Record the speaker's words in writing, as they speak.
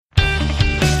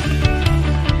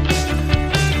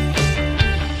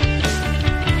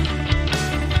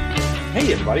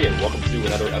everybody, and welcome to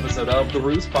another episode of the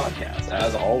ROOST podcast.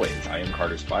 As always, I am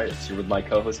Carter Spires, here with my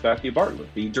co-host Matthew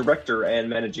Bartlett, the director and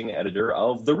managing editor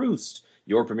of The Roost,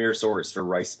 your premier source for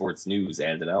Rice sports news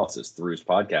and analysis. The Roost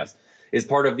podcast is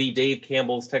part of the Dave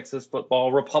Campbell's Texas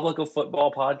Football Republic of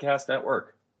Football podcast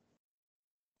network.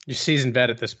 You're seasoned vet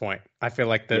at this point. I feel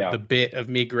like the bit of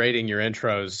me grading your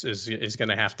intros is going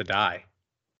to have to die.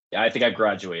 Yeah, I think I've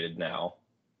graduated now.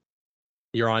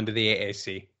 You're on to the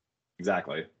AAC.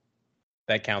 Exactly.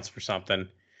 That counts for something.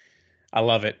 I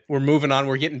love it. We're moving on.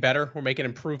 We're getting better. We're making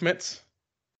improvements.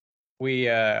 We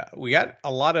got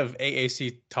a lot of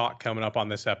AAC talk coming up on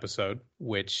this episode,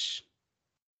 which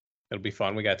it'll be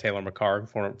fun. We got Taylor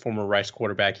McHargue, former Rice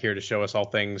quarterback, here to show us all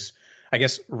things, I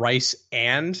guess, Rice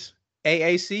and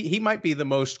AAC. He might be the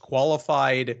most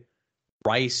qualified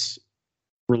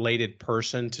Rice-related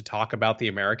person to talk about the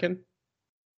American.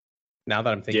 Now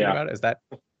that I'm thinking about it, is that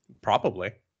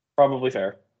probably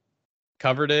fair?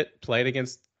 Covered it, played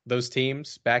against those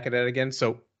teams, back at it again.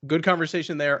 So good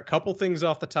conversation there. A couple things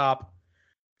off the top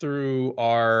through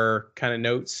our kind of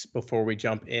notes before we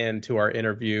jump into our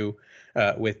interview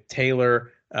with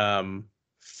Taylor.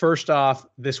 First off,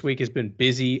 this week has been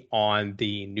busy on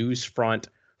the news front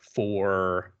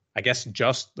for, I guess,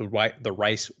 just the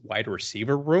Rice wide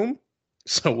receiver room.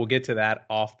 So we'll get to that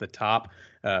off the top.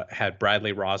 Had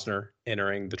Bradley Rosner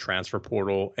entering the transfer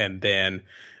portal. And then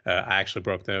I actually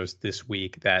broke the news this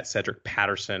week that Cedric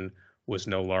Patterson was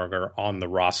no longer on the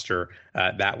roster.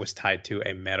 That was tied to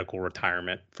a medical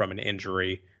retirement from an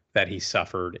injury that he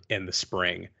suffered in the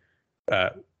spring,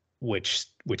 which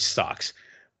sucks.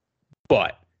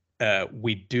 But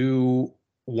we do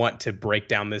want to break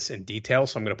down this in detail.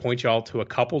 So I'm going to point you all to a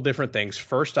couple different things.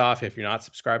 First off, if you're not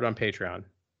subscribed on Patreon,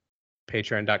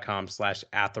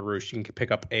 patreon.com/@theroost. You can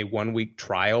pick up a 1-week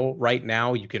trial right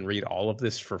now. You can read all of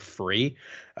this for free.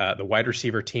 The wide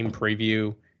receiver team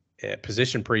preview,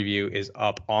 position preview is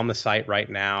up on the site right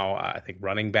now. I think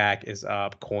running back is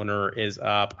up, corner is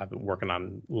up. I've been working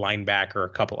on linebacker, a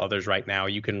couple others right now.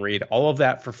 You can read all of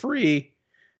that for free.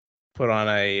 Put on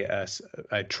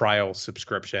a trial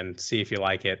subscription, see if you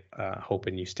like it,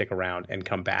 hoping you stick around and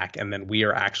come back. And then we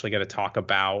are actually going to talk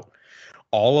about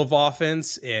all of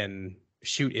offense in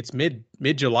it's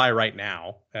mid-July right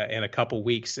now. In a couple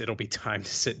weeks, it'll be time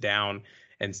to sit down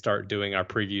and start doing our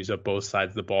previews of both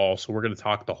sides of the ball. So we're going to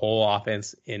talk the whole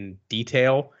offense in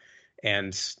detail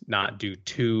and not do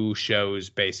 2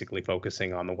 shows basically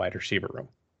focusing on the wide receiver room.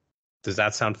 Does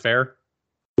that sound fair?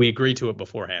 We agreed to it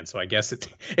beforehand, so I guess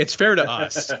it's fair to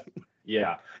us.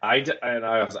 Yeah, I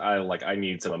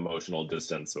need some emotional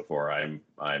distance before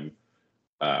I'm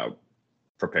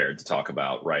prepared to talk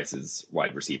about Rice's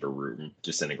wide receiver room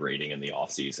disintegrating in the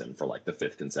offseason for like the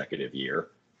 5th consecutive year.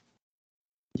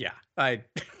 Yeah, I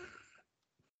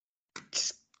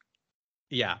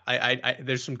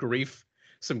there's some grief,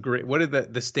 what are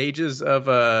the stages of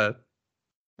I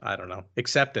don't know,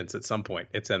 acceptance at some point.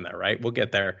 It's in there, right? We'll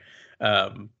get there.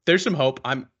 There's some hope.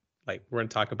 We're going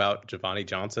to talk about Giovanni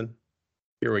Johnson.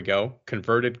 Here we go.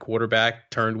 Converted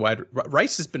quarterback turned wide.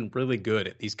 Rice has been really good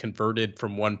at these converted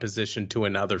from one position to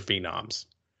another phenoms.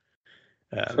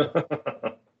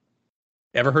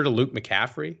 Ever heard of Luke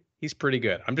McCaffrey? He's pretty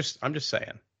good. I'm just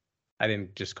saying. I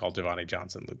didn't just call Giovanni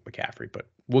Johnson Luke McCaffrey, but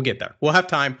we'll get there. We'll have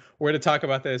time. We're going to talk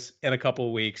about this in a couple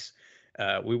of weeks.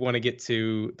 We want to get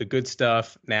to the good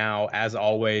stuff now. As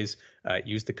always,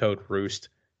 use the code ROOST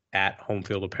at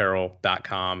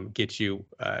homefieldapparel.com. Get you,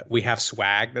 we have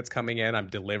swag that's coming in. I'm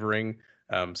delivering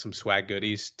some swag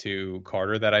goodies to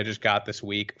Carter that I just got this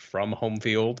week from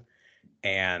Homefield,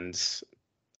 and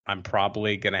I'm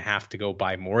probably going to have to go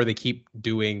buy more. They keep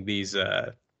doing these,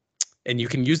 and you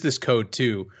can use this code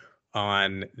too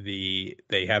on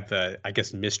they have the, I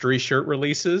guess, mystery shirt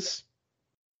releases.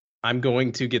 I'm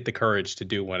going to get the courage to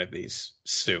do one of these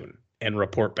soon and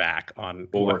report back on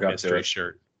what mystery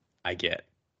shirt I get.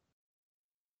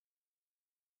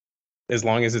 As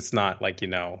long as it's not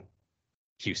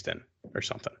Houston or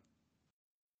something.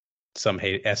 Some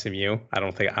hate SMU. I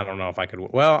don't know if I could.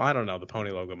 Well, I don't know. The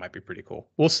pony logo might be pretty cool.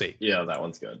 We'll see. Yeah, that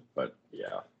one's good. But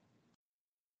yeah.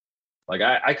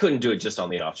 I couldn't do it just on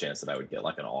the off chance that I would get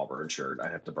like an Auburn shirt.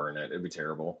 I'd have to burn it. It'd be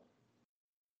terrible.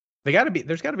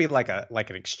 There's got to be like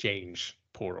an exchange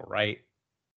portal, right?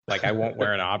 Like I won't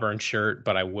wear an Auburn shirt,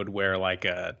 but I would wear like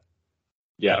a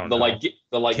give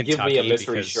me a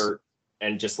mystery shirt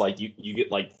and just like you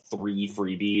get like 3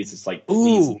 freebies. It's like,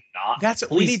 ooh,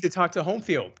 we need to talk to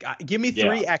Homefield. Give me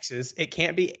 3 X's. It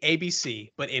can't be ABC,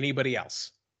 but anybody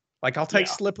else. Like I'll take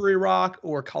Slippery Rock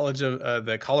or College of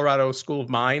the Colorado School of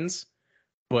Mines,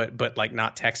 but like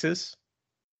not Texas.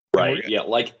 Right. Yeah.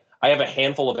 Like I have a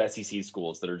handful of SEC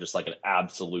schools that are just like an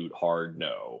absolute hard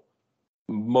no.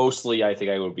 Mostly, I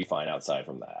think I would be fine outside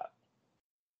from that.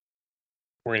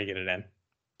 We're going to get it in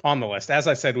on the list. As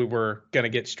I said, we were going to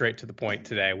get straight to the point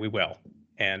today. We will.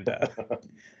 And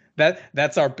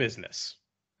that's our business.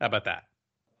 How about that?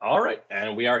 All right.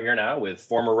 And we are here now with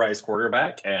former Rice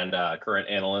quarterback and current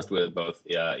analyst with both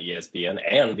ESPN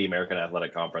and the American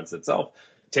Athletic Conference itself,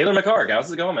 Taylor McHargue.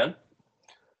 How's it going, man?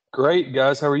 Great,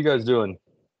 guys. How are you guys doing?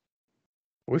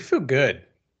 We feel good.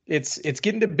 It's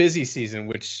getting to busy season,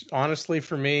 which honestly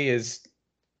for me is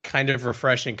kind of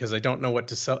refreshing because I don't know what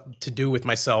to do with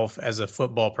myself as a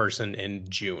football person in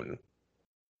June.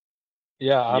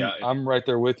 Yeah, I'm right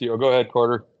there with you. Oh, go ahead,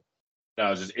 Carter.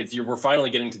 No, we're finally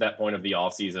getting to that point of the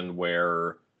off season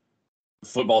where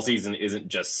football season isn't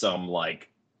just some like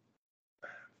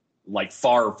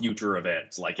far future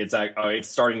event. Like it's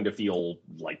starting to feel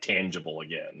like tangible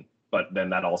again. But then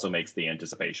that also makes the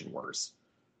anticipation worse.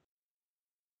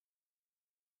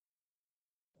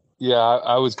 Yeah,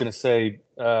 I was going to say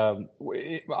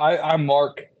I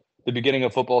mark the beginning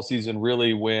of football season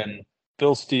really when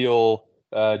Phil Steele,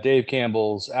 Dave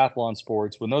Campbell's Athlon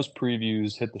Sports, when those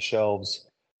previews hit the shelves,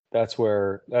 that's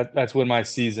when my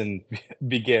season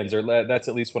begins, or that's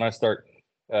at least when I start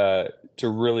to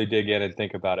really dig in and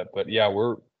think about it. But yeah,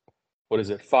 what is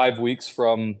it, 5 weeks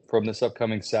from this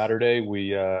upcoming Saturday?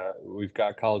 We've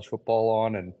got college football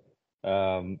on,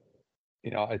 and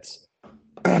it's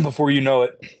before you know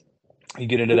it, you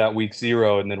get into that week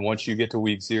 0, and then once you get to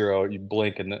week 0, you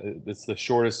blink, and it's the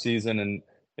shortest season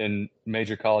in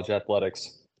major college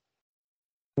athletics.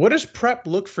 What does prep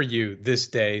look for you this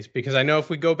days? Because I know if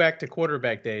we go back to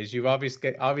quarterback days, you've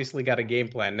obviously got a game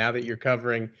plan now that you're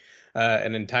covering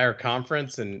an entire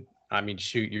conference, and I mean,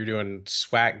 shoot, you're doing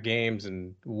SWAC games,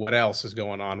 and what else is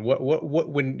going on? What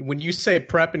when you say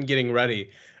prep and getting ready,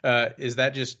 is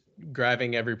that just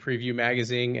grabbing every preview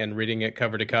magazine and reading it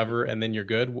cover to cover, and then you're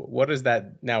good? What is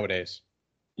that nowadays?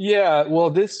 Yeah, well,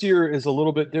 this year is a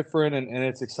little bit different, and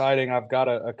it's exciting. I've got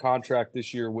a contract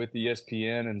this year with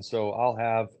ESPN, and so I'll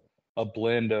have a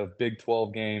blend of Big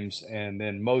 12 games and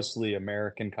then mostly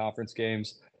American Conference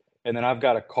games. And then I've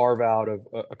got a carve out of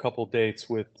a couple dates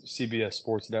with CBS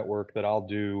Sports Network that I'll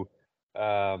do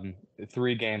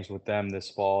 3 games with them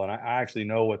this fall. And I actually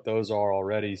know what those are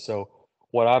already. So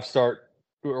what I'll start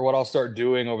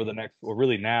doing over the next, well,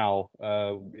 really now,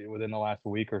 within the last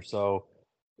week or so,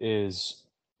 is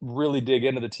really dig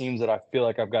into the teams that I feel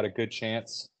like I've got a good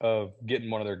chance of getting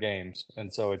one of their games.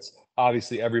 And so it's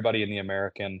obviously everybody in the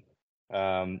American.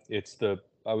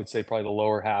 I would say probably the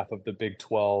lower half of the Big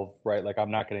 12, right? Like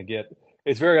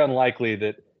it's very unlikely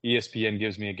that ESPN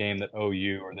gives me a game that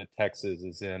OU or that Texas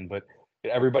is in, but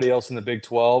everybody else in the Big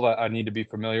 12, I need to be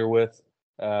familiar with.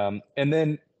 And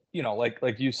then,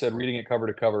 like you said, reading it cover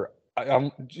to cover,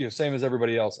 I'm same as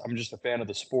everybody else. I'm just a fan of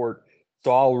the sport.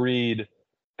 So I'll read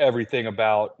everything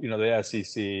about, the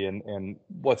SEC and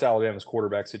what's Alabama's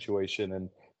quarterback situation,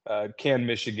 and can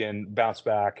Michigan bounce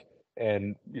back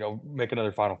and make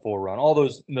another Final Four run. All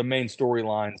those, the main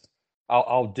storylines,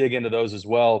 I'll dig into those as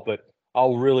well, but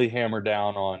I'll really hammer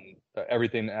down on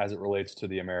everything as it relates to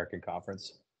the American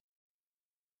Conference.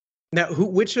 Now,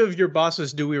 which of your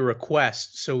bosses do we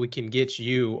request so we can get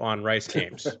you on Rice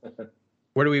games?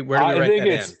 Where do we write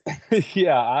that in?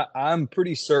 Yeah, I'm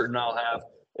pretty certain I'll have.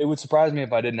 It would surprise me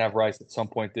if I didn't have Rice at some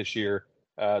point this year.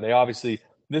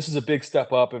 This is a big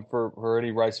step up, and for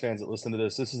any Rice fans that listen to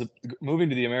this is moving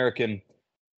to the American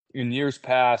in years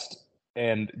past,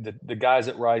 and the guys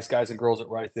at Rice, guys and girls at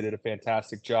Rice, they did a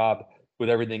fantastic job with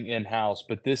everything in-house.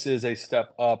 But this is a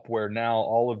step up where now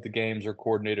all of the games are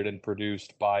coordinated and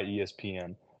produced by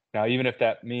ESPN. Now, even if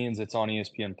that means it's on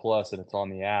ESPN Plus and it's on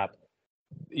the app,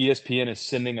 ESPN is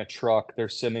sending a truck, they're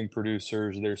sending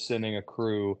producers, they're sending a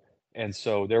crew, and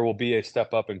so there will be a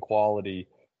step up in quality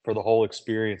for the whole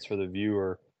experience for the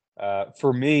viewer.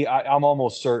 For me, I'm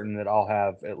almost certain that I'll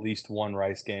have at least one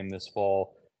Rice game this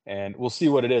fall, and we'll see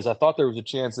what it is. I thought there was a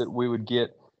chance that we would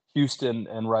get Houston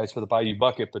and Rice for the Bayou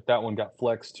Bucket, but that one got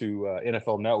flexed to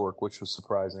NFL Network, which was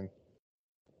surprising.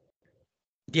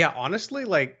 Yeah, honestly,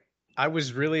 I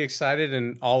was really excited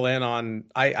and all in on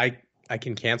I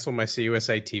can cancel my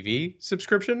CUSA TV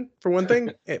subscription for one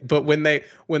thing, but when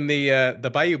the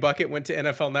Bayou Bucket went to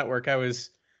NFL Network, I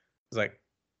was like,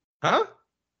 huh?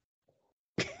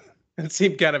 It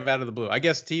seemed kind of out of the blue. I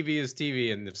guess TV is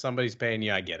TV, and if somebody's paying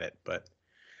you, I get it. But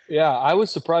yeah, I was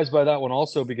surprised by that one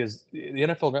also because the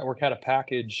NFL Network had a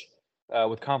package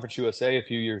with Conference USA a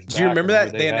few years back. Do you remember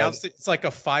that? They announced it's like a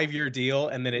 5-year deal,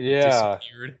 and then it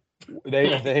disappeared.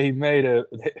 They made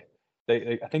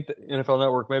I think the NFL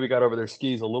Network maybe got over their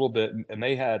skis a little bit, and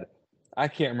they had I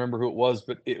can't remember who it was,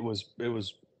 but it was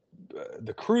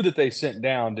the crew that they sent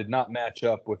down did not match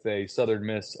up with a Southern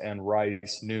Miss and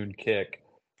Rice noon kick,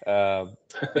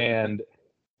 and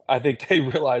I think they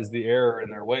realized the error in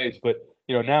their ways. But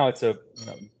now it's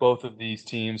both of these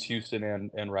teams, Houston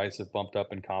and Rice, have bumped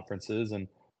up in conferences, and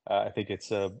I think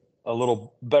it's a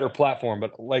little better platform.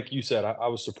 But like you said, I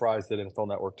was surprised that NFL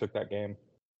Network took that game.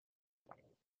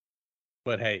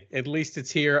 But hey, at least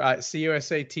it's here.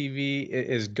 CUSA TV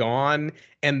is gone.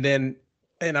 And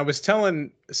I was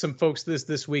telling some folks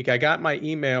this week, I got my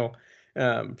email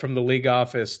from the league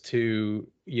office to,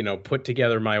 put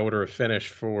together my order of finish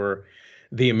for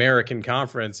the American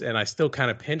Conference. And I still kind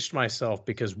of pinched myself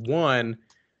because, one,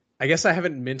 I guess I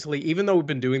haven't mentally, even though we've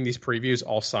been doing these previews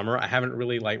all summer, I haven't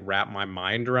really wrapped my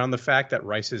mind around the fact that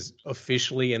Rice is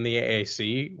officially in the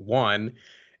AAC, one.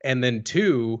 And then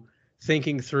two,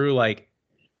 thinking through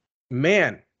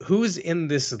man, who's in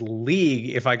this league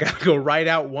if I got to go right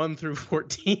out 1 through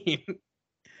 14?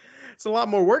 It's a lot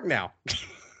more work now.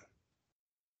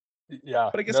 Yeah,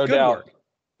 but I guess no good doubt. work.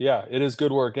 Yeah, it is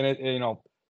good work. And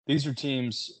these are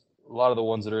teams, a lot of the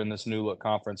ones that are in this new look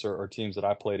conference are teams that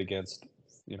I played against,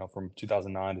 from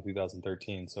 2009 to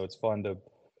 2013. So it's fun to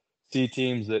see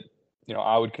teams that,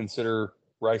 I would consider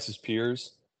Rice's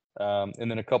peers. And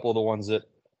then a couple of the ones that,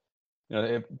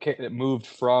 it moved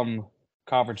from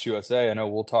Conference USA. I know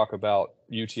we'll talk about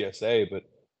UTSA, but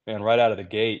man, right out of the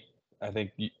gate, I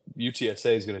think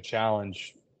UTSA is going to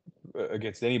challenge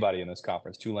against anybody in this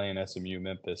conference. Tulane, SMU,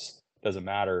 Memphis, doesn't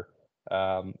matter.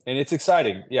 And it's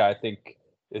exciting. Yeah, I think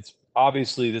it's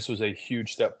obviously this was a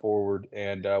huge step forward,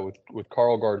 and with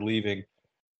Carl Gard leaving,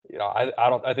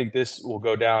 I think this will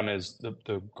go down as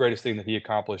the greatest thing that he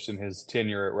accomplished in his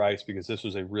tenure at Rice, because this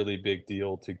was a really big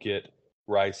deal to get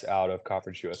Rice out of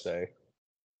Conference USA.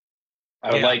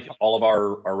 I would like all of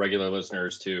our regular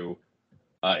listeners to,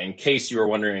 in case you were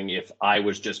wondering if I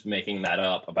was just making that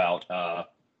up about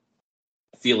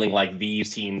feeling like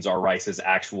these teams are Rice's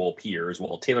actual peers.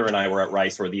 Well, Taylor and I were at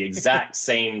Rice for the exact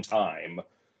same time,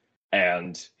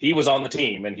 and he was on the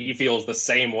team, and he feels the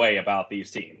same way about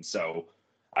these teams. So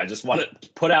I just want to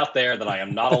put out there that I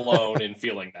am not alone in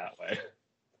feeling that way.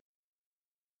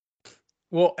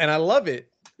 Well, and I love it,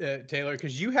 Taylor,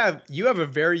 because you have a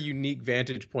very unique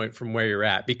vantage point from where you're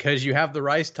at, because you have the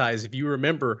Rice ties. If you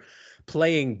remember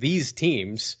playing these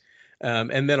teams,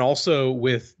 and then also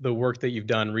with the work that you've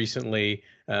done recently,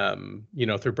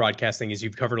 through broadcasting, is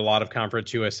you've covered a lot of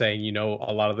Conference USA, and a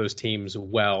lot of those teams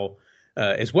well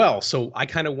as well. So I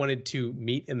kind of wanted to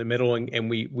meet in the middle, and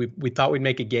we thought we'd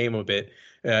make a game of it.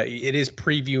 It is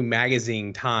preview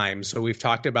magazine time, so we've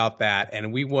talked about that, and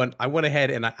I went ahead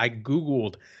and I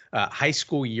Googled high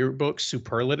school yearbook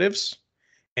superlatives,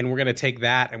 and we're going to take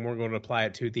that and we're going to apply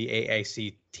it to the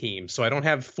AAC team. So I don't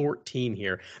have 14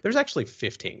 here. There's actually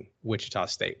 15. Wichita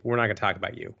State. We're not going to talk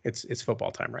about you. It's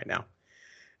football time right now,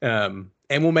 and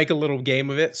we'll make a little game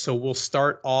of it. So we'll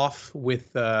start off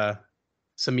with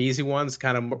some easy ones,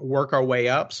 kind of work our way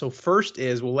up. So first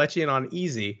we'll let you in on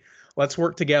easy. Let's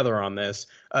work together on this.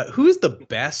 Who's the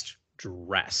best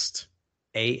dressed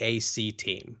AAC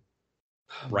team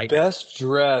right now? Best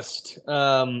dressed.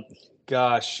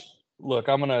 Gosh, look,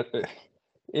 I'm gonna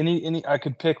I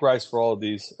could pick Rice for all of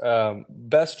these.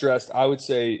 Best dressed, I would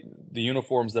say the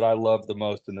uniforms that I love the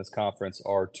most in this conference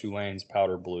are Tulane's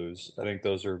powder blues. I think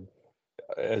those are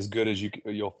as good as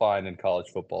you'll find in college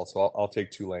football. So I'll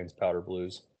take Tulane's powder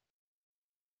blues.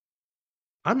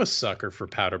 I'm a sucker for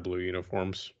powder blue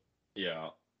uniforms. Yeah.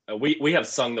 We have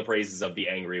sung the praises of the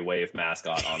Angry Wave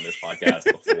mascot on this podcast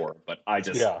before, but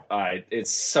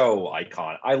it's so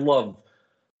iconic. I love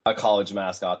a college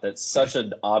mascot that's such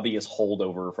an obvious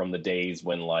holdover from the days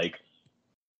when,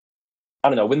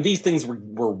 when these things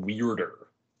were weirder,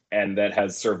 and that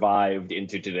has survived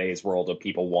into today's world of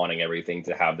people wanting everything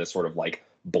to have this sort of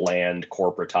bland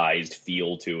corporatized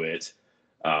feel to it.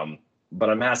 But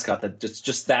a mascot that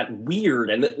just that weird,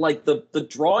 and the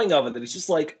drawing of it, that it's just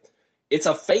it's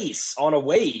a face on a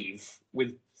wave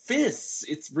with fists.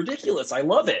 It's ridiculous. I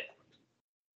love it.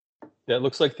 Yeah, it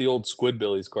looks like the old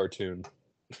Squidbillies cartoon.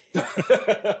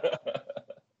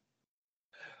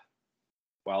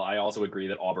 Well, I also agree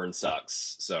that Auburn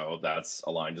sucks, so that's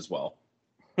aligned as well.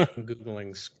 I'm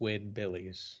Googling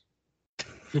Squidbillies.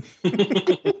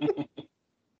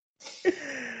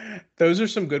 Those are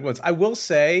some good ones. I will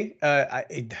say, I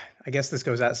guess this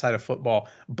goes outside of football,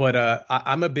 but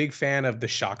I'm a big fan of the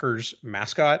Shockers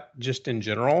mascot just in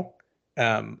general.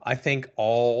 I think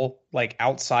all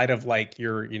outside of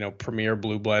your premier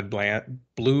blue blood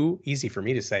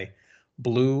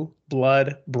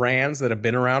brands that have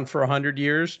been around for 100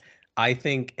 years, I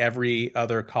think every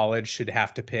other college should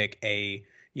have to pick a,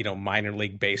 minor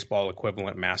league baseball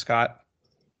equivalent mascot.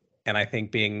 And I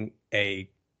think being a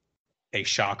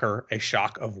shock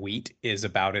of wheat is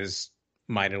about as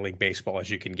minor league baseball as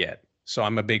you can get. So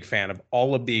I'm a big fan of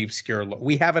all of the obscure.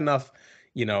 We have enough,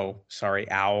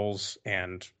 owls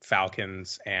and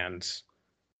falcons and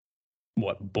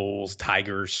bulls,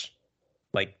 tigers.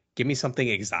 Like, give me something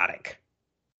exotic.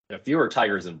 Fewer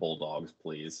tigers and bulldogs,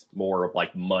 please. More of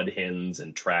like mud hens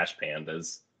and trash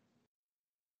pandas.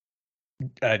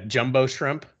 Jumbo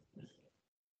shrimp.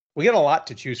 We got a lot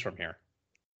to choose from here.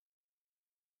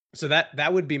 So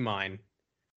that would be mine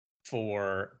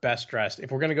for best dressed.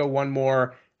 If we're going to go one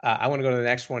more, I want to go to the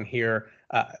next one here.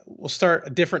 We'll start a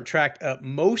different track.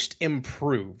 Most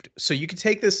improved. So you could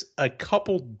take this a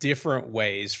couple different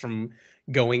ways, from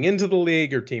going into the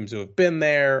league or teams who have been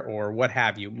there or what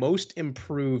have you. Most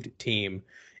improved team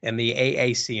in the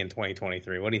AAC in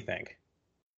 2023. What do you think?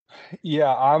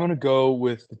 Yeah, I'm going to go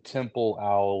with the Temple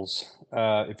Owls.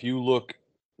 If you look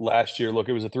last year,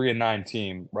 it was a 3-9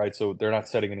 team, right? So they're not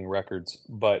setting any records.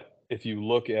 But if you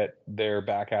look at their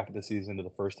back half of the season to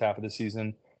the first half of the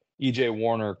season, E.J.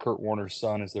 Warner, Kurt Warner's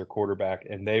son, is their quarterback,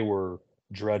 and they were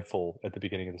dreadful at the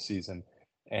beginning of the season.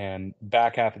 And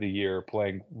back half of the year,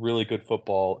 playing really good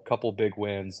football, a couple big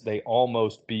wins. They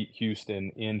almost beat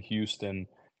Houston in Houston,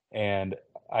 and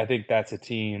I think that's a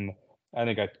team. I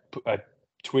think I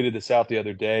tweeted this out the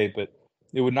other day, but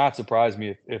it would not surprise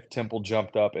me if Temple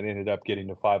jumped up and ended up getting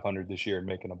to 500 this year and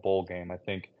making a bowl game. I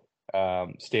think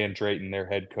Stan Drayton, their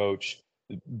head coach,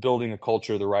 building a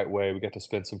culture the right way. We got to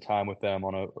spend some time with them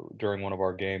during one of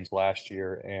our games last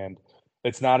year, and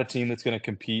it's not a team that's going to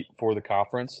compete for the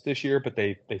conference this year, but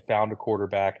they found a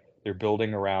quarterback. They're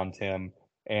building around him,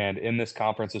 and in this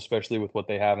conference, especially with what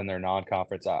they have in their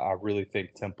non-conference, I really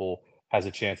think Temple has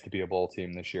a chance to be a bowl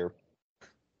team this year.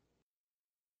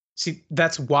 See,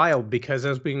 that's wild, because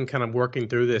as we've been kind of working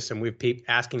through this and we've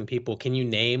asking people, can you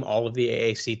name all of the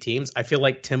AAC teams? I feel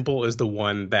like Temple is the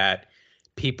one that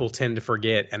people tend to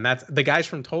forget. And that's the guys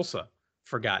from Tulsa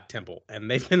forgot Temple, and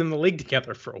they've been in the league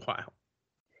together for a while.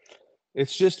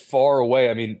 It's just far away.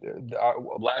 I mean,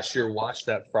 last year watched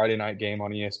that Friday night game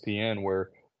on ESPN where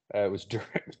it was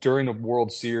during the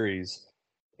World Series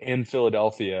in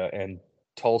Philadelphia, and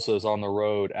Tulsa is on the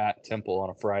road at Temple on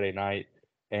a Friday night,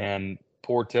 and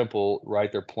poor Temple,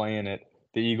 right? They're playing at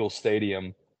the Eagles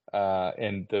Stadium,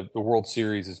 and the World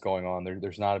Series is going on.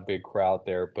 There's not a big crowd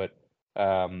there, but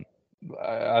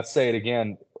I'd say it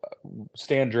again.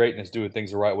 Stan Drayton is doing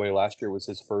things the right way. Last year was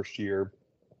his first year.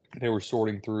 They were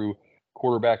sorting through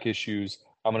quarterback issues.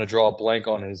 I'm going to draw a blank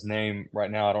on his name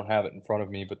right now. I don't have it in front of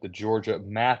me, but the Georgia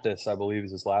Mathis, I believe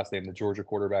is his last name, the Georgia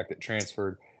quarterback that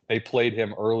transferred. They played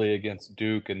him early against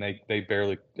Duke, and they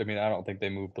barely – I mean, I don't think they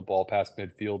moved the ball past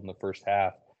midfield in the first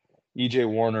half. E.J.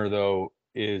 Warner, though,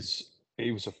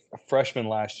 he was a freshman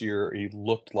last year. He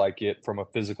looked like it from a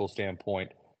physical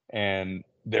standpoint, and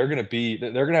they're going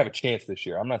to have a chance this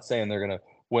year. I'm not saying they're going to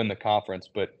win the conference,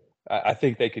 but I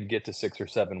think they could get to 6 or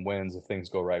 7 wins if things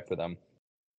go right for them.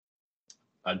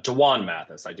 Dewan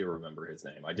Mathis, I do remember his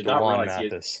name. I did not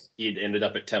realize he'd ended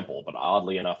up at Temple, but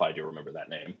oddly enough, I do remember that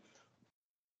name.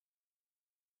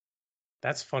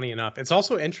 That's funny enough. It's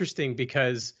also interesting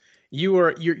because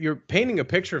you're painting a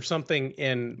picture of something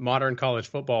in modern college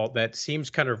football that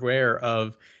seems kind of rare.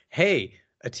 Of, hey,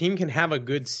 a team can have a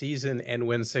good season and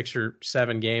win 6 or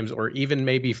 7 games, or even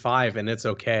maybe 5, and it's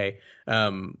okay.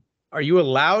 Are you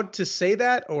allowed to say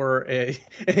that, or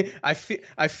I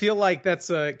feel like that's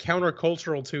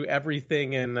countercultural to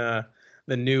everything in the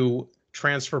new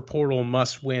transfer portal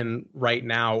must win right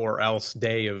now or else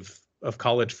day of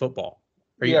college football?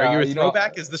 Are you a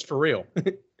throwback? Is this for real?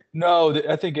 No,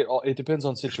 I think it depends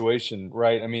on situation,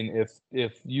 right? I mean,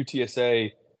 if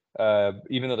UTSA,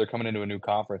 even though they're coming into a new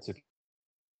conference,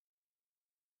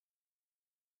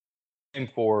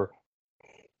 for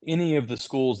any of the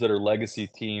schools that are legacy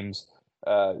teams,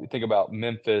 you think about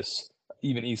Memphis,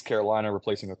 even East Carolina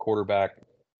replacing a quarterback,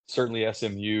 certainly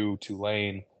SMU,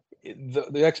 Tulane.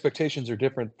 The expectations are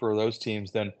different for those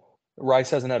teams than Rice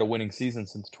hasn't had a winning season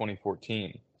since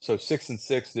 2014. So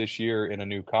 6-6 this year in a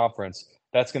new conference,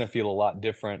 that's going to feel a lot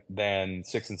different than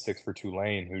 6-6 for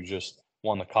Tulane, who just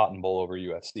won the Cotton Bowl over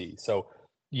USC. So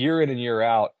year in and year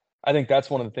out, I think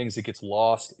that's one of the things that gets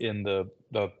lost in the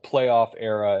playoff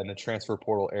era and the transfer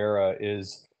portal era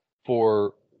is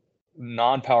for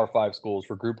non-Power 5 schools,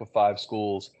 for Group of 5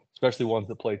 schools, especially ones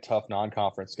that play tough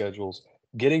non-conference schedules.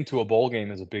 Getting to a bowl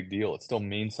game is a big deal. It still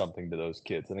means something to those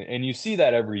kids. And you see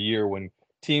that every year when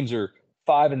teams are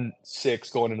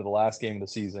 5-6 going into the last game of the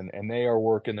season, and they are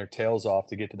working their tails off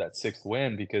to get to that 6th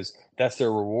win because that's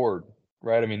their reward,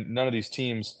 right? I mean, none of these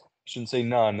teams, shouldn't say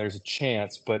none, there's a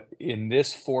chance, but in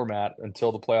this format,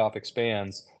 until the playoff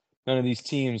expands, none of these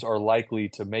teams are likely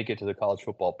to make it to the college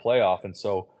football playoff. And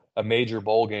so a major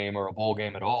bowl game or a bowl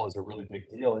game at all is a really big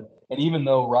deal. And even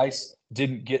though Rice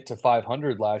didn't get to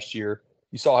 500 last year,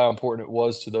 you saw how important it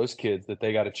was to those kids that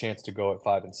they got a chance to go at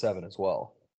 5-7 as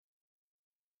well.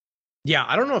 Yeah,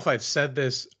 I don't know if I've said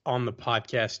this on the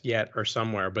podcast yet or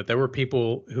somewhere, but there were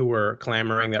people who were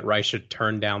clamoring that Rice should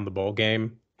turn down the bowl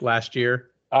game last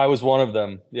year. I was one of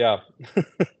them. Yeah.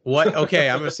 What? Okay,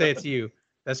 I'm going to say it to you.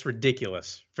 That's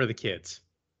ridiculous for the kids.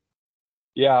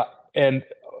 Yeah, and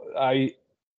I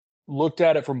looked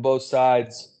at it from both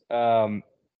sides.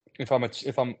 If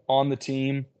I'm on the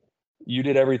team, you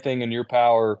did everything in your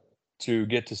power to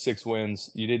get to 6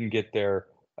 wins. You didn't get there.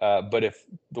 But if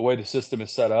the way the system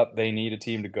is set up, they need a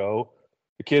team to go,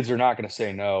 the kids are not going to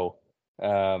say no.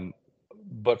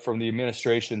 But from the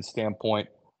administration standpoint,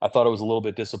 I thought it was a little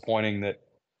bit disappointing that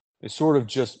it sort of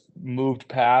just moved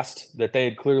past that they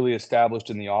had clearly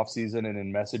established in the offseason and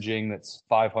in messaging that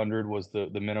 500 was the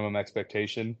minimum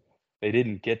expectation. They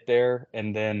didn't get there,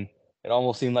 and then it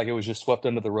almost seemed like it was just swept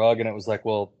under the rug, and it was like,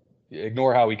 well,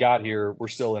 ignore how we got here. We're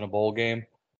still in a bowl game.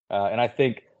 And I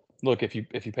think, look, if you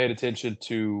paid attention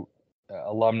to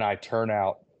alumni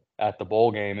turnout at the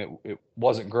bowl game, it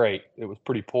wasn't great. It was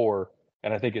pretty poor,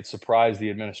 and I think it surprised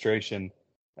the administration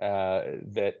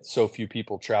that so few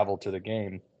people traveled to the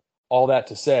game. All that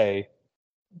to say,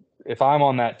 if I'm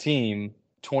on that team,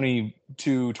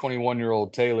 22,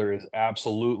 21-year-old Taylor is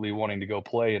absolutely wanting to go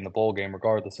play in the bowl game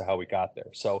regardless of how we got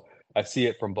there. So I see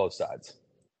it from both sides.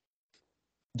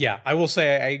 Yeah, I will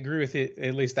say I agree with it,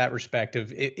 at least that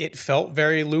perspective. It felt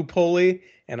very loophole-y,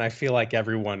 and I feel like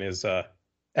everyone was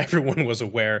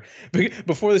aware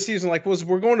before the season, like,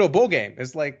 we're going to a bowl game.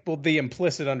 It's like, well, the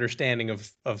implicit understanding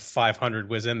of 500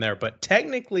 was in there, but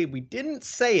technically we didn't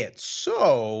say it.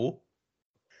 So,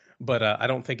 but I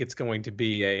don't think it's going to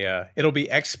be it'll be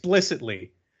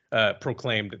explicitly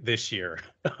proclaimed this year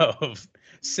of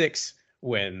 6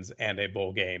 wins and a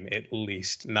bowl game, at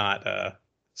least, not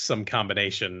some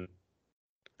combination.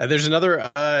 There's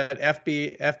another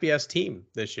FBS team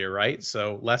this year, right?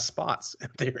 So less spots in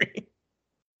theory.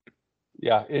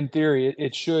 Yeah, in theory,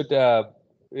 it should,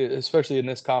 especially in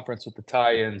this conference with the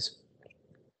tie-ins. I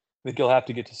think he'll have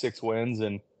to get to 6 wins.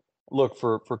 And look,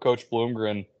 for Coach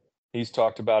Bloomgren, he's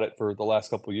talked about it for the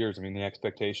last couple of years. I mean, the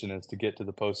expectation is to get to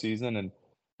the postseason,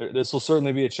 and this will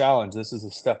certainly be a challenge. This is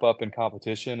a step up in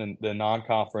competition, and the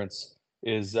non-conference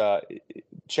is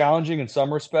challenging in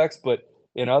some respects, but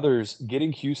in others,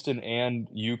 getting Houston and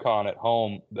UConn at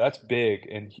home, that's big.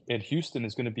 And Houston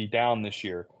is going to be down this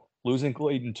year. Losing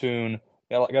Clayton Tune,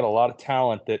 got a lot of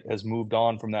talent that has moved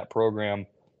on from that program.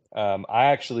 I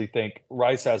actually think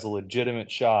Rice has a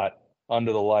legitimate shot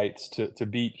under the lights to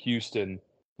beat Houston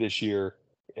this year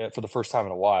for the first time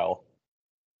in a while.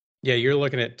 Yeah, you're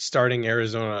looking at starting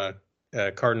Arizona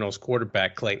Cardinals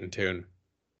quarterback Clayton Tune.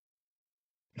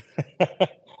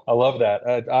 I love that.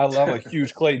 I'm a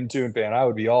huge Clayton Tune fan. I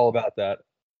would be all about that.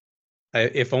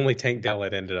 If only Tank Dell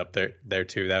had ended up there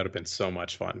too, that would have been so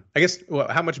much fun. I guess. Well,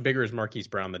 how much bigger is Marquise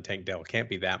Brown than Tank Dell? Can't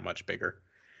be that much bigger.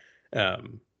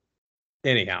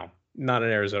 Anyhow, not an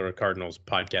Arizona Cardinals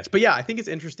podcast, but yeah, I think it's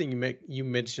interesting. You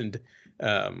mentioned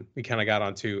we kind of got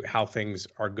onto how things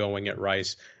are going at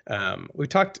Rice. We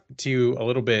talked to you a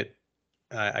little bit,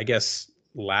 I guess,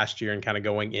 last year and kind of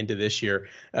going into this year.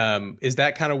 Is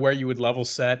that kind of where you would level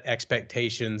set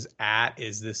expectations at?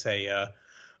 Is this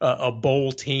a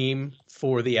bowl team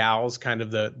for the Owls, kind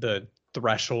of the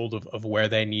threshold of where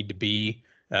they need to be?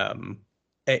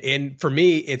 And for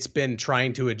me, it's been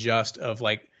trying to adjust of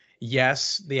like,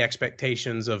 yes, the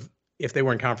expectations of if they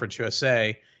were in Conference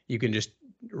USA, you can just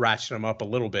ratchet them up a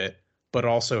little bit, but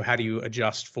also how do you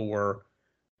adjust for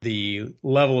the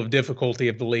level of difficulty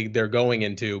of the league they're going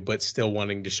into, but still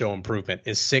wanting to show improvement?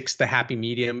 Is 6 the happy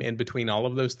medium in between all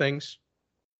of those things?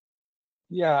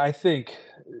 Yeah, I think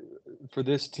for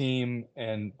this team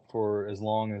and for as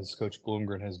long as Coach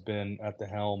Bloomgren has been at the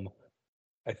helm,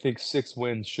 I think 6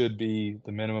 wins should be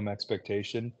the minimum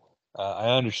expectation.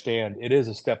 I understand it is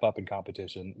a step up in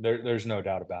competition. There's no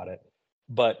doubt about it.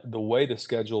 But the way the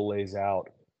schedule lays out,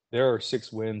 there are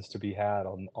 6 wins to be had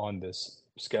on this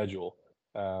schedule.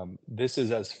 This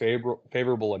is as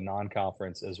favorable a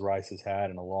non-conference as Rice has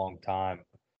had in a long time.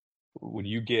 When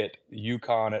you get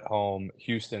UConn at home,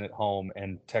 Houston at home,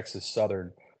 and Texas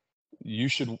Southern, you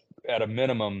should, at a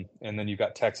minimum, and then you've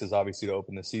got Texas obviously to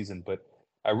open the season, but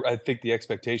I think the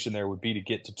expectation there would be to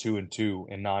get to 2-2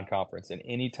 in non-conference. And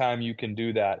anytime you can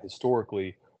do that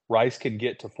historically, Rice can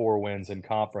get to 4 wins in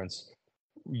conference.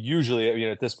 Usually, I mean,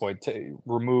 at this point,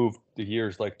 remove the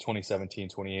years like 2017,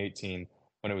 2018,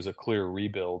 when it was a clear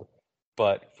rebuild.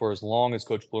 But for as long as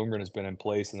Coach Bloomgren has been in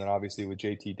place, and then obviously with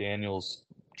JT Daniels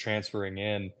transferring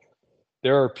in,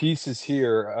 there are pieces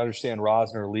here. I understand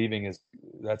Rosner leaving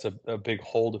that's a big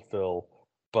hole to fill,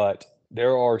 but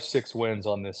there are 6 wins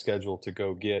on this schedule to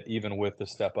go get, even with the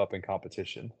step up in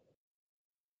competition.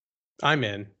 I'm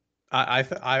in.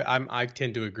 I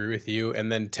tend to agree with you.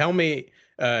 And then tell me,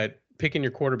 picking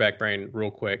your quarterback brain real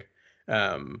quick.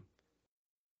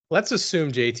 Let's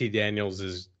assume JT Daniels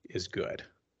is good.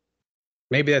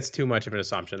 Maybe that's too much of an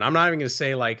assumption. I'm not even going to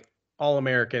say like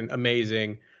All-American,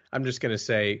 amazing. I'm just going to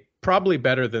say probably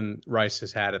better than Rice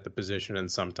has had at the position in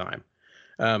some time.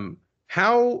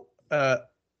 How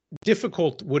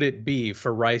difficult would it be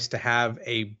for Rice to have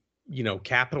a,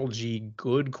 capital G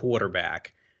good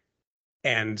quarterback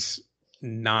and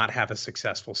not have a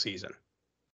successful season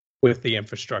with the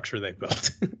infrastructure they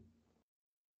built?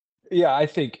 Yeah, I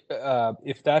think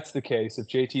if that's the case, if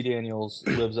JT Daniels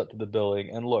lives up to the billing,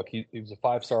 and look, he was a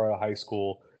 5-star out of high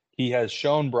school. He has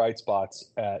shown bright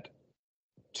spots at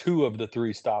 2 of the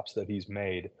 3 stops that he's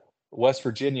made. West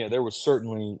Virginia, there was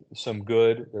certainly some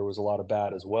good. There was a lot of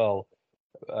bad as well.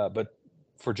 But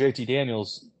for JT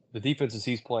Daniels, the defenses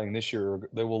he's playing this year,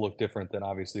 they will look different than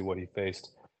obviously what he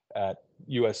faced at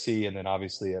USC and then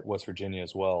obviously at West Virginia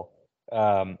as well.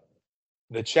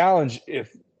 The challenge,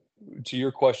 to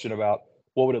your question about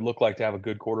what would it look like to have a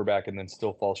good quarterback and then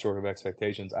still fall short of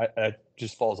expectations, it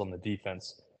just falls on the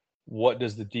defense. What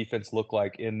does the defense look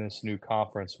like in this new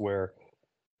conference where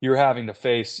you're having to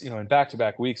face, in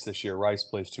back-to-back weeks this year, Rice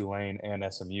plays Tulane and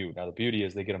SMU. Now, the beauty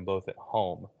is they get them both at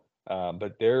home.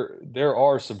 But there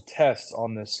are some tests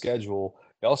on this schedule.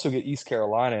 They also get East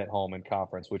Carolina at home in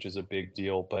conference, which is a big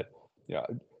deal. But,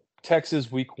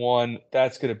 Texas week 1,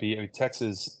 that's going to be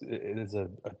Texas is a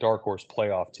dark horse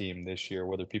playoff team this year,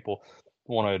 whether people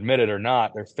want to admit it or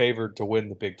not. They're favored to win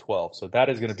the Big 12. So that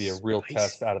is going to be a real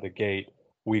test out of the gate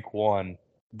week 1.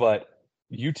 But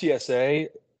UTSA,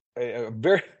 I'm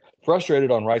very frustrated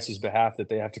on Rice's behalf that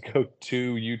they have to go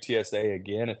to UTSA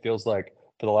again. It feels like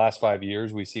for the last 5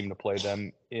 years, we seem to play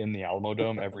them in the Alamo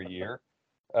Dome every year.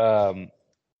 But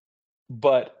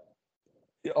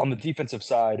on the defensive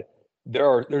side,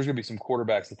 there's going to be some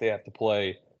quarterbacks that they have to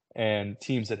play and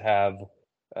teams that have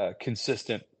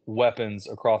consistent weapons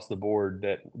across the board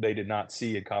that they did not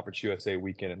see in Conference USA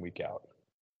week in and week out.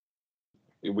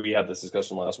 We had this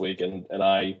discussion last week, and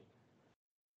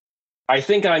I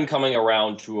think I'm coming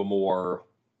around to a more,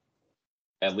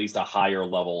 at least a higher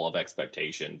level of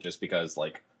expectation, just because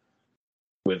like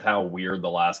with how weird the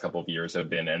last couple of years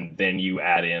have been, and then you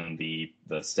add in the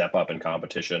step up in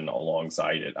competition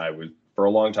alongside it. For a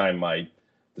long time, my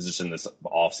position this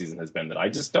offseason has been that I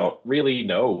just don't really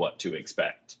know what to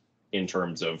expect in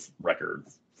terms of record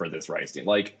for this Rice team.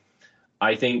 Like,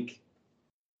 I think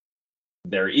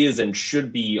there is and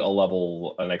should be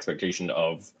an expectation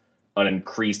of an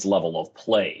increased level of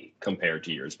play compared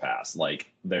to years past. Like,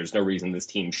 there's no reason this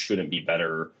team shouldn't be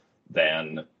better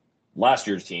than last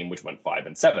year's team, which went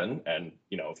 5-7. And,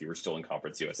 if you were still in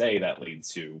Conference USA, that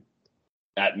leads to,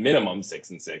 at minimum,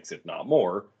 6-6, if not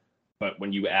more. But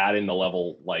when you add in the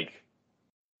level, like,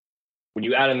 when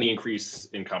you add in the increase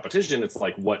in competition, it's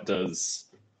like, what does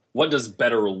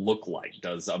better look like?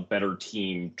 Does a better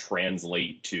team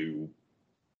translate to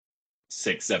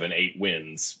 6, 7, 8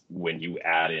 wins when you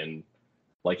add in,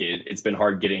 like, it's been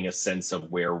hard getting a sense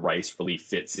of where Rice really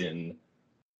fits in,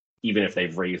 even if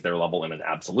they've raised their level in an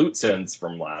absolute sense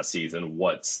from last season.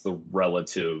 What's the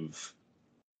relative,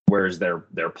 where's their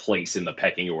place in the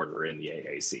pecking order in the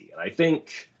AAC? And I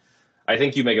think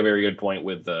you make a very good point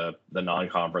with the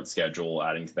non-conference schedule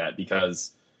adding to that,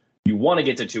 because you want to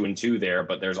get to 2-2 there,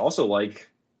 but there's also like,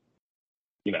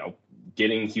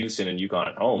 getting Houston and UConn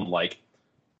at home, like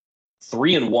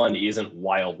 3-1 isn't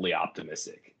wildly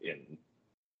optimistic in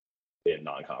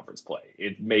non-conference play.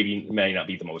 It may not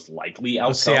be the most likely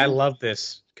outcome. See, I love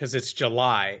this because it's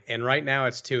July, and right now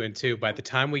it's 2-2. By the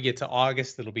time we get to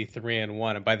August, it'll be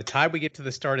 3-1, and by the time we get to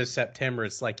the start of September,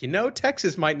 it's like,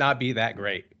 Texas might not be that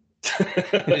great.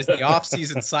 It is the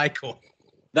off-season cycle.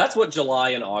 That's what July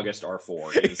and August are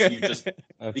for. Is you just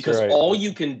because right. All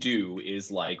you can do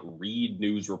is like read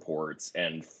news reports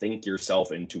and think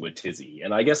yourself into a tizzy.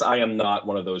 And I guess I am not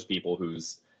one of those people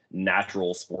whose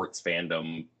natural sports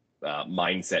fandom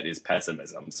mindset is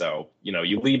pessimism. So,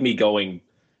 you leave me going,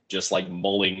 just like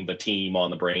mulling the team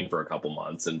on the brain for a couple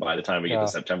months. And by the time we get to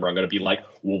September, I'm going to be like,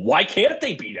 well, why can't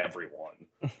they beat everyone?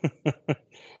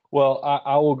 Well,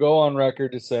 I will go on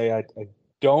record to say I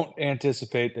don't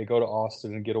anticipate they go to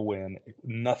Austin and get a win.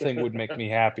 Nothing would make me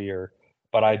happier,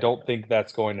 but I don't think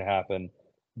that's going to happen.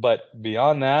 But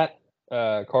beyond that,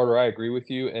 Carter, I agree with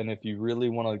you. And if you really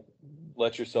want to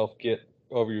let yourself get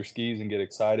over your skis and get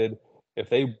excited, if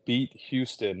they beat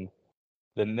Houston,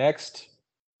 the next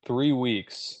 3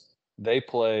 weeks, they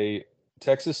play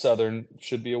Texas Southern,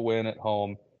 should be a win at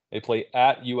home. They play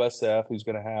at USF,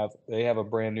 they have a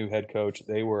brand new head coach.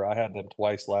 I had them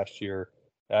twice last year.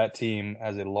 That team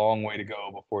has a long way to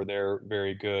go before they're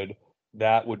very good.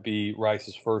 That would be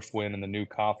Rice's first win in the new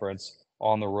conference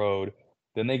on the road.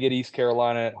 Then they get East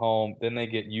Carolina at home. Then they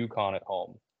get UConn at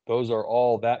home. Those are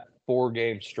all that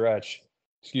 5-game stretch,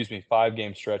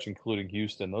 including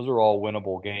Houston. Those are all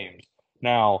winnable games.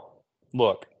 Now,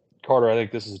 look, Carter, I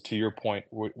think this is to your point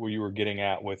where you were getting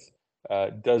at with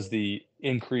does the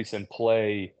increase in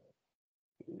play,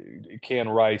 can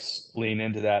Rice lean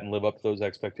into that and live up to those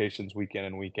expectations week in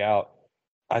and week out?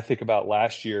 I think about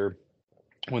last year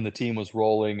when the team was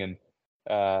rolling and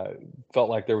felt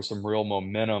like there was some real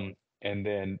momentum and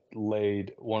then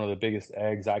laid one of the biggest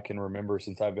eggs I can remember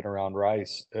since I've been around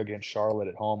Rice against Charlotte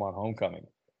at home on homecoming.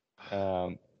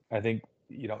 I think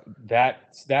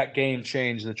that game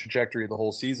changed the trajectory of the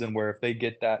whole season, where if they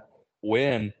get that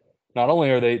win, not only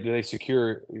do they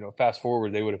secure, fast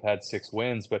forward, they would have had 6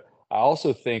 wins, but I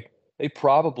also think they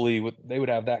would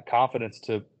have that confidence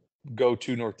to go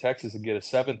to North Texas and get a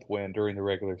 7th win during the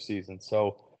regular season.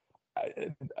 So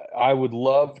I would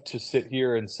love to sit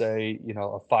here and say,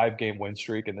 a 5-game win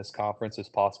streak in this conference is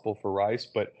possible for Rice.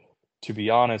 But to be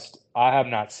honest, I have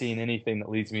not seen anything that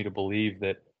leads me to believe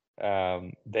that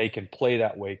they can play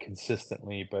that way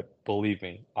consistently. But believe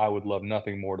me, I would love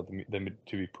nothing more than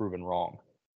to be proven wrong.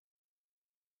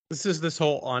 This is this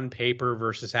whole on paper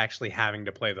versus actually having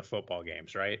to play the football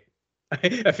games, right?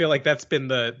 I feel like that's been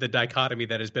the dichotomy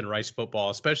that has been Rice football,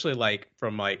 especially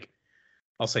from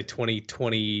I'll say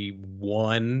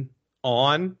 2021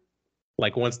 on.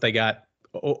 Once they got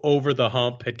over the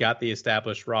hump, had got the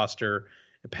established roster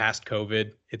past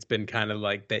COVID, it's been kind of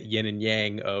like that yin and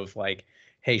yang of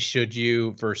hey, should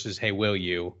you versus hey, will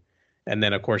you? And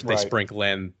then, of course, they sprinkle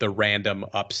in the random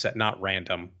upset, not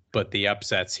random, but the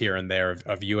upsets here and there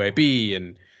of UAB.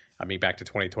 And I mean, back to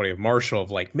 2020 of Marshall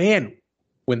of man,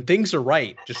 when things are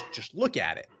right, just look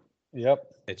at it. Yep.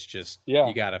 It's just,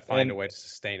 you got to find a way to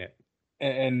sustain it.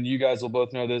 And you guys will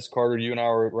both know this, Carter, you and I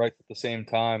were at Rice at the same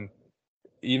time.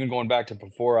 Even going back to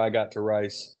before I got to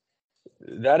Rice,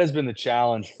 that has been the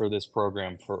challenge for this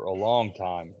program for a long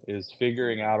time, is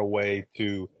figuring out a way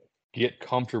to get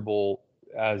comfortable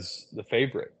as the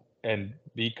favorite and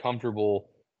be comfortable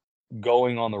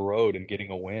going on the road and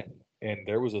getting a win. And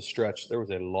there was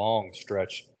a long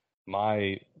stretch,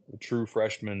 my true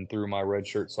freshman through my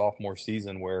redshirt sophomore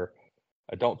season, where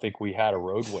I don't think we had a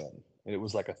road win. It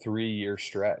was like a 3-year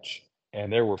stretch.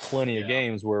 And there were plenty of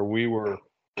games where we were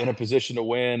in a position to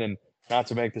win, and not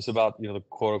to make this about, the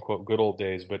quote unquote good old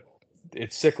days, but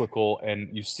it's cyclical.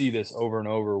 And you see this over and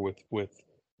over with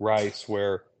Rice,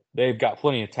 where they've got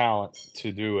plenty of talent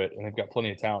to do it, and they've got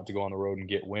plenty of talent to go on the road and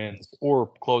get wins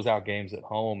or close out games at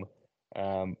home.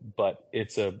 But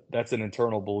that's an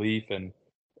internal belief. And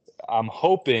I'm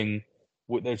hoping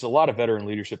there's a lot of veteran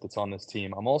leadership that's on this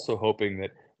team. I'm also hoping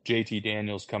that JT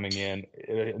Daniels coming in,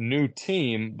 a new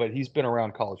team, but he's been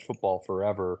around college football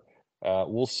forever.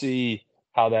 We'll see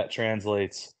how that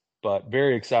translates, but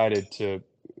very excited to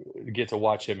get to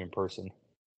watch him in person.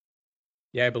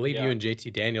 Yeah, I believe you and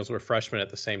JT Daniels were freshmen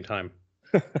at the same time.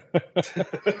 It's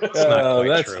not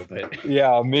quite true, but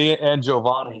yeah, me and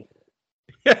Giovanni.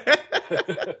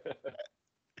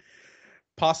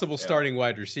 Possible starting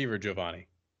wide receiver, Giovanni.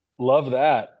 Love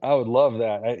that. I would love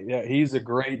that. He's a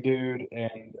great dude,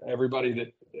 and everybody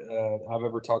that I've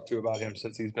ever talked to about him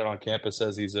since he's been on campus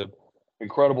says he's an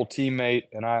incredible teammate,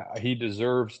 and he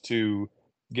deserves to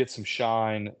get some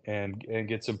shine and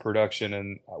get some production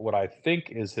in what I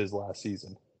think is his last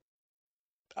season.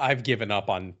 I've given up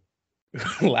on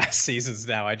last seasons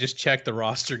now. I just checked the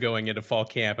roster going into fall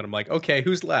camp, and I'm like, okay,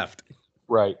 who's left?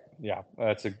 Right. Yeah,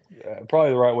 that's probably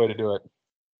the right way to do it.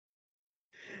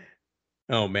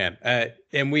 Oh man,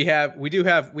 and we have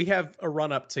a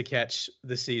run up to catch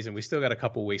this season. We still got a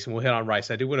couple weeks, and we'll hit on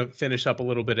Rice. I do want to finish up a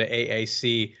little bit of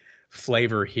AAC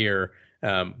flavor here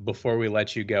before we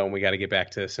let you go, and we got to get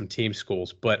back to some team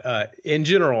schools. But in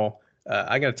general,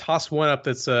 I'm going to toss one up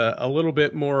that's a little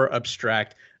bit more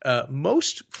abstract.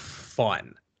 Most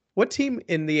fun. What team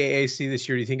in the AAC this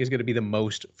year do you think is going to be the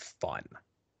most fun?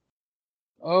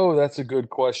 Oh, that's a good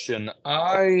question.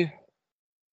 I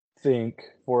think,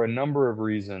 for a number of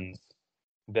reasons,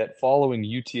 that following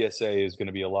UTSA is going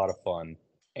to be a lot of fun.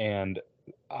 And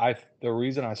the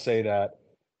reason I say that,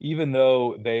 even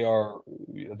though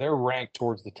they're ranked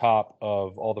towards the top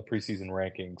of all the preseason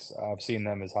rankings, I've seen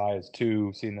them as high as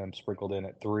 2, seen them sprinkled in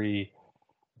at 3,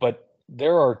 but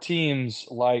there are teams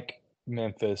like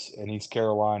Memphis and East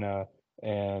Carolina,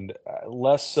 and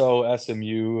less so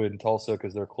SMU and Tulsa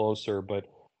because they're closer. But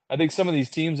I think some of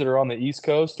these teams that are on the East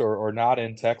Coast or not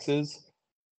in Texas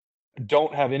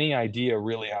don't have any idea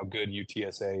really how good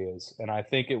UTSA is. And I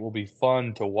think it will be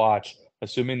fun to watch,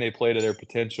 assuming they play to their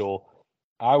potential.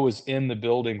 I was in the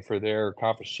building for their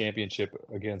conference championship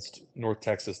against North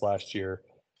Texas last year,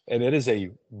 and it is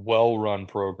a well-run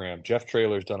program. Jeff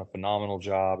Traylor's done a phenomenal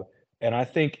job, and I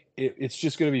think it's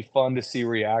just going to be fun to see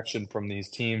reaction from these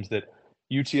teams that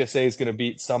UTSA is going to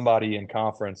beat somebody in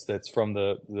conference that's from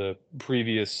the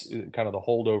previous kind of the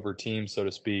holdover team, so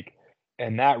to speak.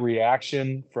 And that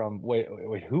reaction from, wait,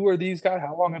 who are these guys?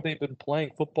 How long have they been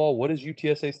playing football? What does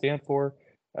UTSA stand for?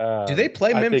 Do they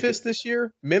play I think Memphis this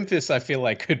year? Memphis, I feel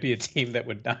like, could be a team that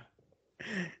would not.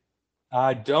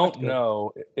 I don't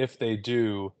know if they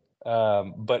do,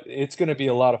 but it's going to be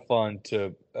a lot of fun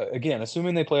to, again,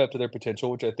 assuming they play up to their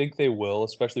potential, which I think they will,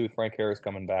 especially with Frank Harris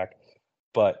coming back.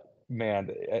 But,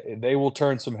 man, they will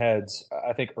turn some heads,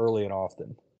 I think, early and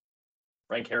often.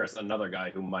 Frank Harris, another guy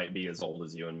who might be as old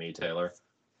as you and me, Taylor.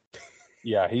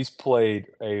 Yeah, he's played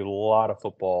a lot of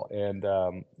football, and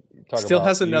still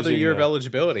has another year of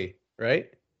eligibility, right?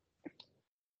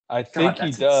 I think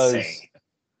he does.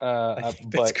 I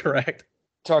think that's correct.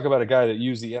 Talk about a guy that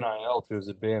used the NIL to his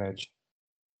advantage.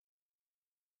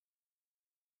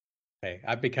 Hey,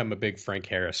 I've become a big Frank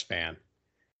Harris fan.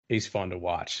 He's fun to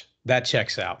watch. That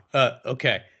checks out.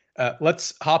 Okay,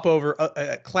 let's hop over.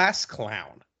 Class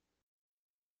clown.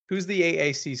 Who's the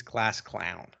AAC's class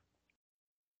clown?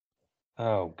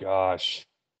 Oh, gosh.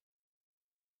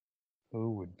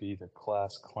 Who would be the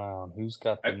class clown? Who's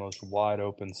got the most wide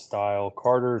open style?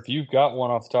 Carter, if you've got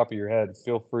one off the top of your head,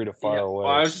 feel free to fire away.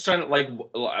 Well, I was just trying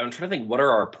to think, what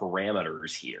are our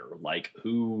parameters here? Like,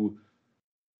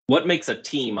 what makes a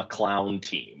team a clown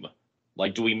team?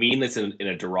 Like, do we mean this in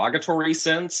a derogatory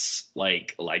sense?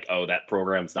 Like, oh, that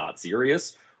program's not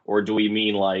serious? Or do we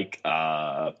mean like,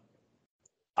 I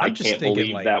can't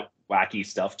believe that wacky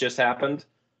stuff just happened?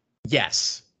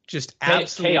 Yes. Just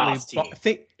absolutely chaos team.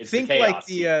 Think like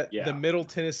the Middle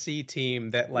Tennessee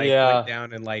team that went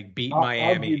down and beat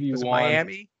Miami. It was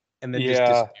Miami and then just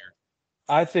disappeared.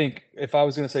 I think if I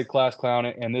was going to say class clown,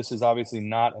 and this is obviously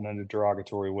not in a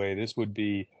derogatory way, this would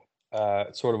be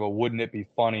sort of a wouldn't it be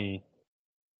funny.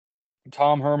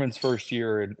 Tom Herman's first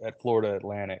year at Florida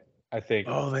Atlantic, I think.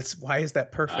 Oh, why is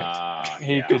that perfect?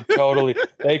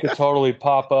 They could totally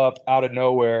pop up out of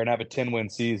nowhere and have a 10-win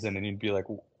season, and you'd be like,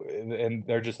 and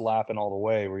they're just laughing all the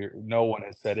way. Where no one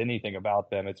has said anything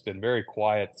about them. It's been very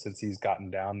quiet since he's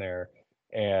gotten down there,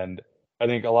 and I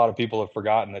think a lot of people have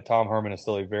forgotten that Tom Herman is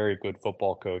still a very good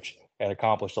football coach and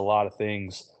accomplished a lot of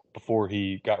things before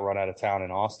he got run out of town in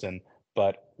Austin.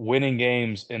 But winning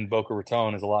games in Boca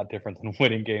Raton is a lot different than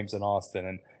winning games in Austin,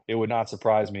 and it would not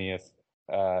surprise me if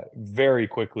very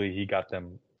quickly he got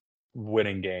them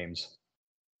winning games.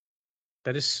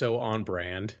 That is so on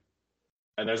brand.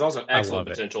 And there's also excellent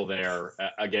potential there,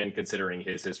 again, considering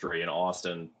his history in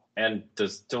Austin and to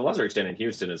a lesser extent in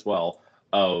Houston as well,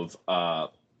 of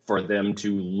for them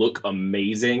to look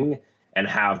amazing and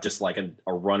have just like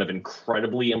a run of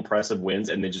incredibly impressive wins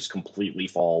and then just completely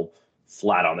fall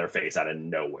flat on their face out of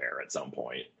nowhere at some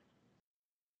point.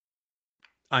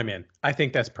 I'm in. I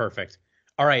think that's perfect.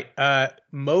 All right.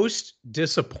 Most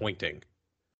disappointing.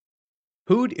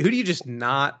 Who do you just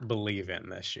not believe in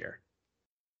this year?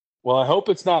 Well, I hope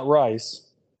it's not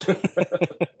Rice.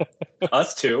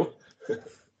 Us too.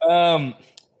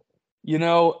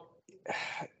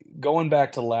 Going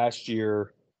back to last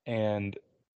year and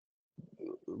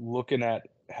looking at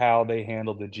how they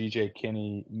handled the GJ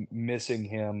Kinney, missing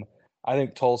him, I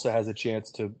think Tulsa has a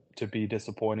chance to be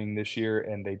disappointing this year,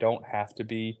 and they don't have to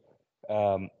be.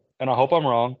 And I hope I'm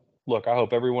wrong. Look, I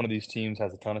hope every one of these teams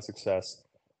has a ton of success,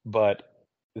 but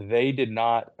they did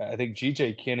not. I think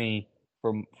GJ Kinney,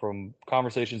 from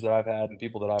conversations that I've had and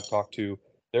people that I've talked to,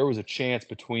 there was a chance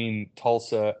between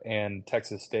Tulsa and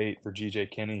Texas State for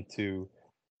GJ Kinney to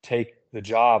take the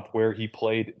job where he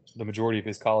played the majority of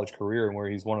his college career and where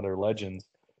he's one of their legends.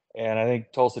 And I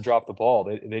think Tulsa dropped the ball.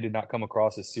 They did not come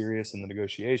across as serious in the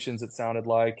negotiations, it sounded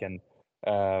like. And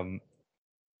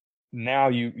now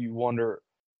you wonder,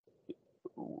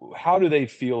 how do they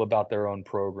feel about their own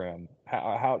program?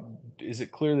 How is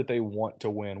it clear that they want to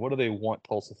win? What do they want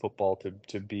Tulsa football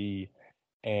to be?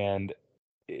 And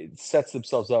it sets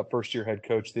themselves up, first-year head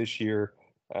coach this year.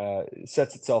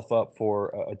 sets itself up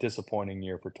for a disappointing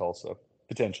year for Tulsa,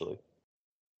 potentially.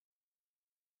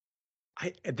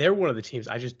 They're one of the teams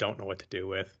I just don't know what to do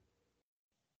with.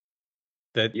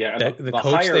 The coach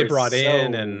hire they is brought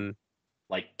in so, and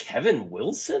like Kevin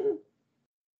Wilson,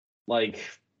 like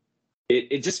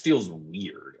it just feels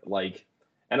weird. Like,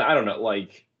 and I don't know,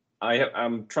 like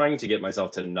I'm trying to get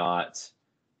myself to not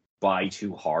buy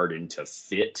too hard into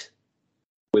fit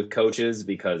with coaches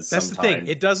because that's the thing. sometimes,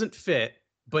 It doesn't fit,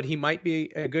 but he might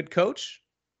be a good coach.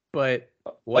 But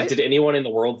like, what? did anyone in the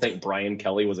world think Brian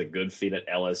Kelly was a good fit at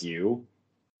LSU?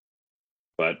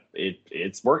 But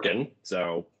it's working.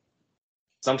 So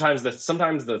sometimes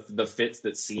the fits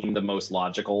that seem the most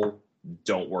logical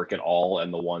don't work at all,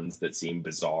 and the ones that seem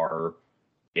bizarre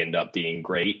end up being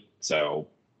great. So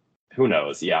who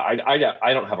knows? Yeah, I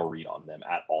don't have a read on them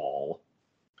at all.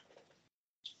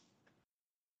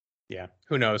 Yeah,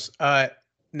 who knows?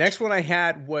 Next one I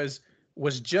had was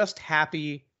just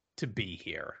happy to be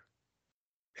here.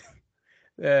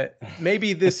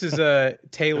 Maybe this is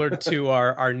tailored to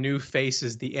our new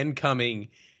faces, the incoming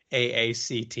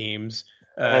AAC teams.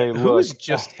 Hey, Who look, is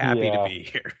just happy to yeah, be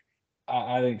here?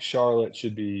 I think Charlotte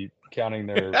should be counting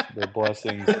their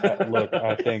blessings. Look,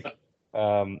 I think,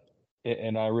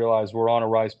 and I realize we're on a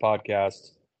Rice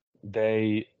podcast.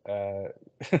 They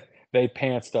they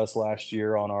pantsed us last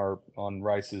year on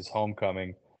Rice's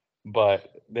homecoming,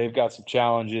 but they've got some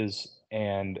challenges,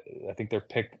 and I think they're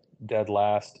picked dead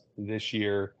last this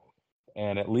year.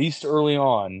 And at least early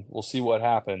on, we'll see what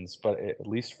happens. But at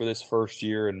least for this first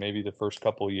year and maybe the first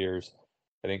couple of years,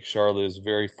 I think Charlotte is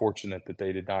very fortunate that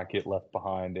they did not get left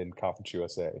behind in Conference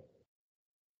USA.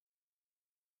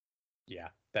 Yeah,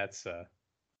 that's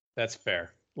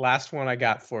fair. Last one I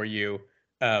got for you.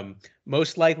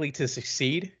 Most likely to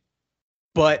succeed,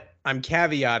 but I'm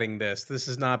caveating this. This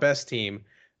is not best team.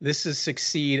 This is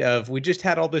succeed of we just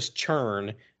had all this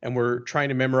churn and we're trying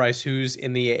to memorize who's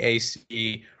in the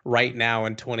AAC right now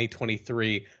in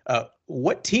 2023.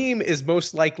 What team is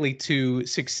most likely to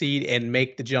succeed and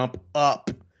make the jump up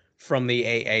from the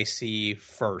AAC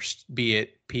first, be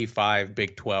it P5,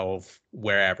 Big 12,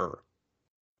 wherever?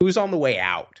 Who's on the way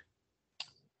out?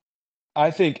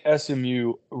 I think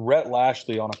SMU, Rhett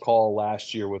Lashley on a call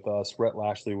last year with us, Rhett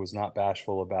Lashley was not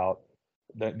bashful about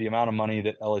the amount of money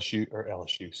that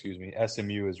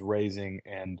SMU is raising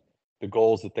and the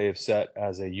goals that they have set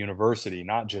as a university,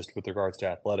 not just with regards to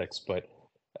athletics, but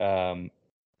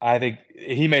I think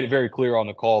he made it very clear on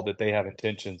the call that they have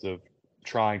intentions of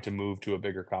trying to move to a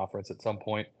bigger conference at some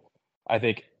point. I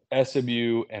think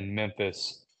SMU and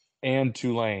Memphis and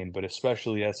Tulane, but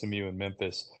especially SMU and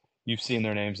Memphis, you've seen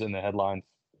their names in the headlines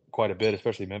quite a bit,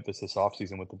 especially Memphis this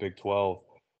offseason with the Big 12.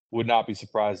 Would not be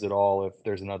surprised at all if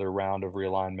there's another round of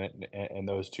realignment and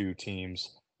those two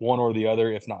teams, one or the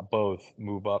other, if not both,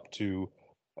 move up to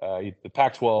the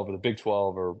Pac-12 or the Big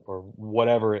 12 or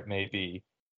whatever it may be.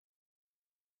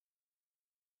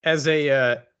 As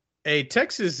a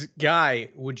Texas guy,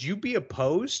 would you be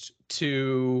opposed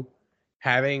to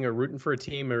having or rooting for a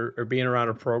team or being around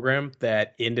a program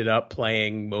that ended up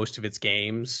playing most of its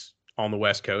games on the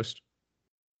West Coast?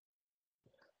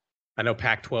 I know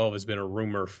Pac-12 has been a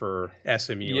rumor for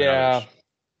SMU and others.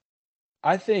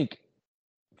 I think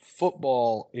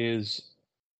football is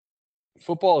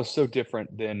so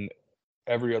different than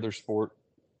every other sport.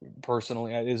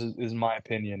 Personally, is my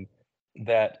opinion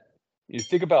that you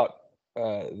think about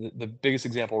the biggest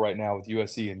example right now with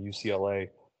USC and UCLA.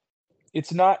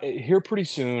 It's not here pretty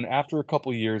soon. After a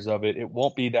couple years of it, it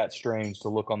won't be that strange to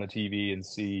look on the TV and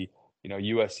see,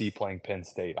 USC playing Penn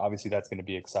State. Obviously, that's going to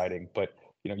be exciting. But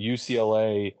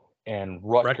UCLA and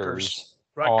Rutgers.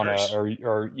 On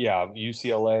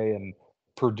UCLA and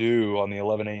Purdue on the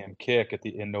 11 a.m. kick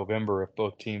in November if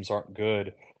both teams aren't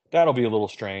good. That'll be a little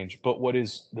strange. But what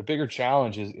is the bigger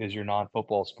challenge is your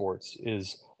non-football sports,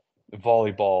 is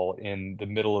volleyball in the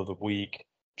middle of the week,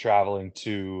 traveling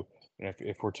to,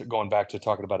 if we're going back to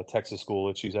talking about a Texas school,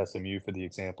 let's use SMU for the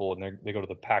example, and they go to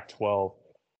the Pac-12.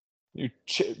 You're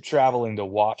traveling to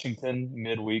Washington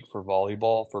midweek for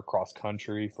volleyball, for cross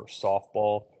country, for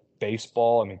softball,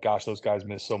 baseball. I mean, gosh, those guys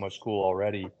miss so much school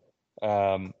already.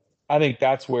 I think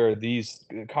that's where these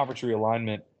conference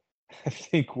realignment, I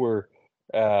think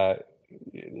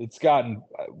it's gotten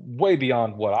way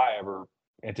beyond what I ever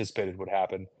anticipated would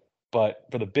happen. But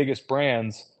for the biggest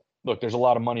brands, look, there's a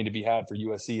lot of money to be had for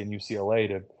USC and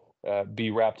UCLA to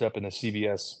be wrapped up in the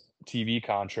CBS TV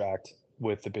contract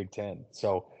with the Big Ten.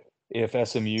 So if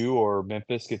SMU or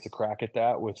Memphis gets a crack at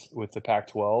that with the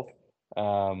Pac-12,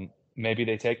 maybe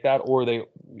they take that, or I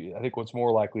think what's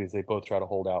more likely is they both try to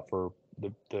hold out for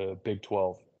the Big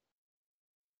 12.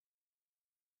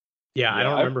 Yeah, I Yeah,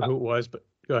 don't remember who it was, but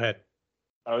go ahead.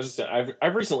 I was just saying,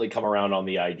 I've recently come around on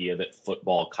the idea that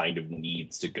football kind of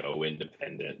needs to go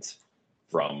independent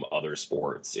from other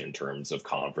sports in terms of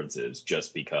conferences,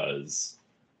 just because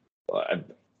I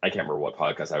can't remember what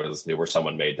podcast I was listening to where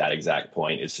someone made that exact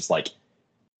point. It's just like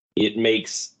it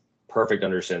makes perfect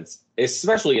undersense,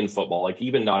 especially in football, like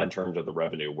even not in terms of the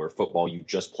revenue, where football you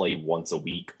just play once a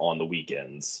week on the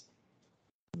weekends.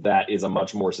 That is a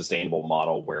much more sustainable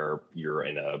model where you're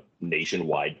in a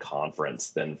nationwide conference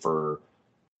than for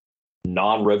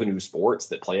non-revenue sports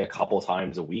that play a couple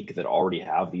times a week that already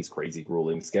have these crazy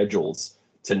grueling schedules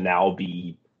to now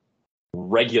be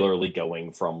regularly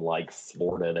going from like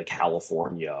Florida to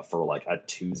California for like a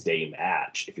Tuesday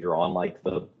match if you're on like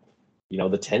the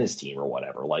tennis team or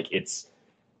whatever. Like it's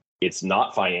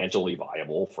not financially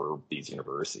viable for these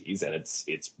universities, and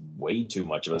it's way too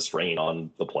much of a strain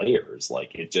on the players.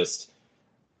 Like it just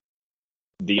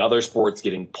the other sports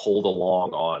getting pulled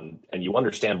along on, and you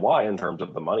understand why in terms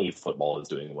of the money football is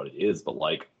doing what it is, but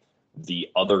like the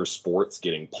other sports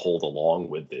getting pulled along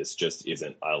with this just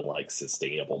isn't a like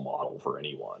sustainable model for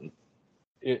anyone.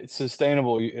 It's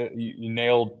sustainable. You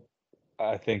nailed,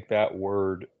 I think, that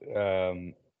word.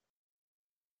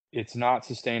 It's not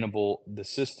sustainable. The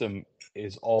system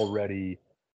is already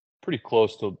pretty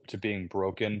close to being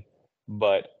broken,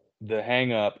 but the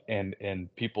hang up and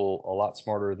people a lot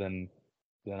smarter than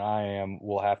I am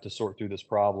will have to sort through this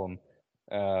problem.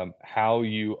 How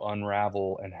you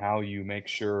unravel and how you make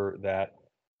sure that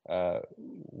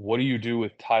what do you do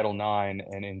with Title IX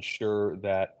and ensure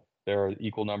that there are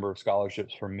equal number of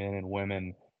scholarships for men and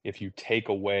women if you take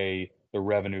away the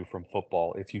revenue from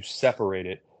football, if you separate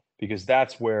it, because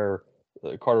that's where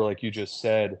Carter, like you just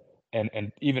said,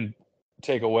 and even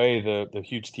take away the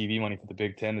huge TV money for the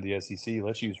Big Ten to the SEC.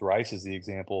 Let's use Rice as the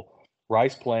example.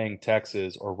 Rice playing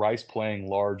Texas or Rice playing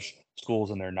large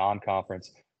schools in their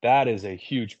non-conference. That is a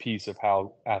huge piece of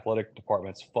how athletic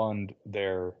departments fund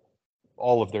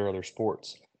all of their other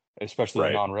sports, especially the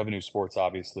Right. non-revenue sports,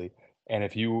 obviously. And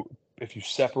if you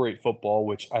separate football,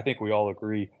 which I think we all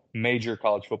agree, major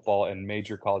college football and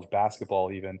major college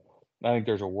basketball, even, I think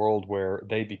there's a world where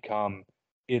they become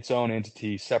its own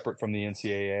entity separate from the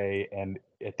NCAA. And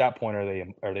at that point,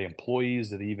 are they employees?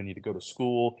 Do they even need to go to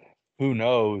school? Who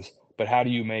knows? But how do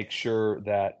you make sure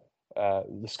that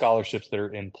the scholarships that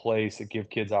are in place that give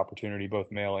kids opportunity, both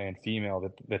male and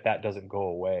female, that doesn't go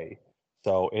away?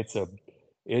 So it's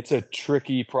a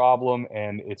tricky problem,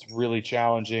 and it's really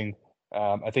challenging.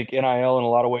 I think NIL in a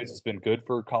lot of ways has been good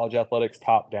for college athletics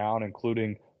top down,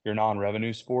 including your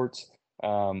non-revenue sports.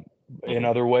 In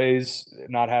other ways,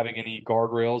 not having any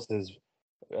guardrails has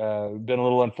been a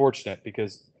little unfortunate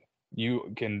because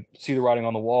you can see the writing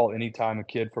on the wall. Anytime a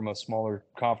kid from a smaller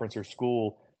conference or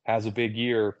school has a big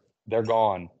year, they're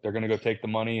gone. They're going to go take the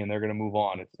money and they're going to move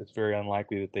on. It's very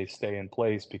unlikely that they stay in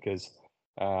place because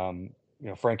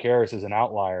Frank Harris is an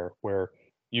outlier where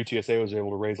UTSA was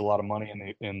able to raise a lot of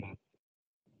money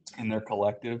in their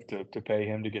collective to pay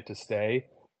him to get to stay.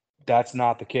 That's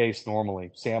not the case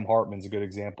normally. Sam Hartman's a good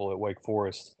example at Wake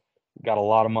Forest. Got a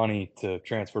lot of money to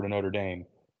transfer to Notre Dame.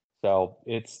 So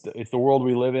it's the world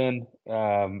we live in.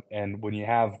 And when you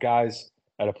have guys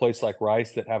at a place like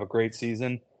Rice that have a great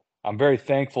season, I'm very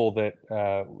thankful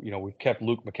that we've kept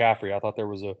Luke McCaffrey. I thought there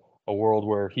was a world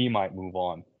where he might move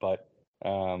on, but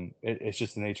it's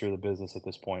just the nature of the business at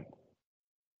this point.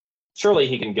 Surely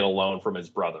he can get a loan from his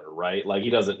brother, right? Like he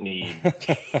doesn't need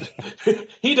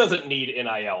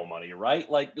NIL money, right?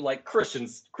 Like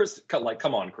Chris, like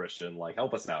come on, Christian, like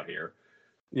help us out here.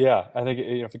 Yeah, I think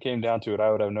if it came down to it, I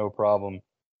would have no problem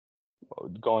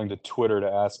going to Twitter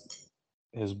to ask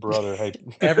his brother, "Hey,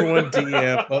 Everyone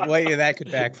DM, but wait, that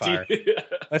could backfire.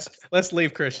 Let's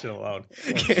leave Christian alone."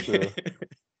 That's true.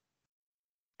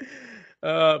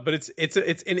 But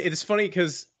it's funny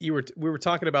because we were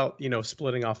talking about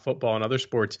splitting off football and other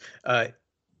sports.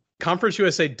 Conference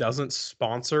USA doesn't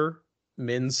sponsor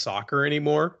men's soccer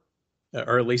anymore,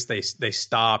 or at least they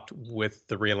stopped with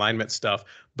the realignment stuff.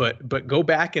 But go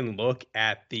back and look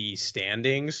at the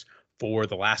standings for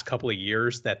the last couple of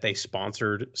years that they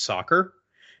sponsored soccer,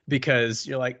 because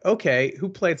you're like, okay, who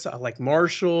played like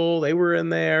Marshall? They were in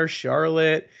there,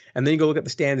 Charlotte, and then you go look at the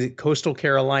standings. Coastal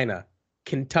Carolina,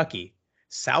 Kentucky,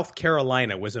 South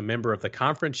Carolina was a member of the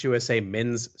Conference USA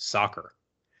men's soccer.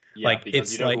 Yeah, like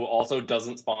because it's who also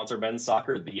doesn't sponsor men's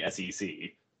soccer? The SEC.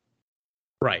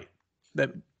 Right.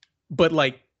 But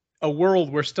like a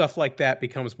world where stuff like that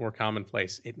becomes more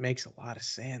commonplace, it makes a lot of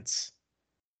sense.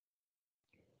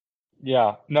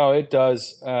 Yeah, no, it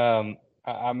does. I'm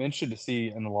interested to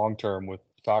see in the long term with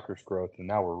soccer's growth, and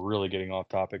now we're really getting off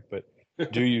topic, but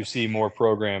do you see more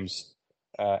programs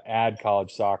add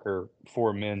college soccer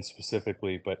for men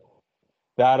specifically, but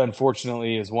that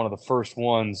unfortunately is one of the first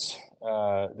ones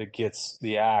that gets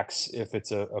the axe if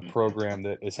it's a program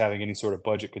that is having any sort of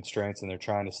budget constraints and they're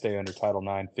trying to stay under Title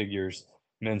IX figures.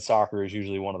 Men's soccer is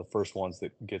usually one of the first ones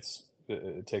that gets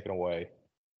taken away.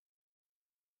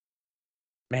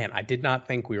 Man, I did not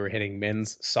think we were hitting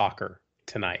men's soccer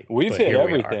tonight. We've hit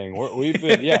everything. We've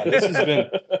been, yeah. This has been,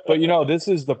 but this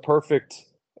is the perfect.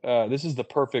 This is the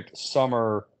perfect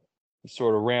summer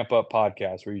sort of ramp up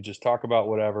podcast where you just talk about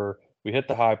whatever. We hit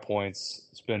the high points.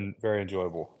 It's been very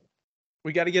enjoyable.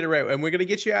 We got to get it right, and we're going to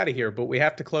get you out of here, but we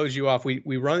have to close you off.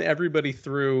 We run everybody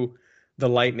through the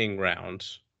lightning round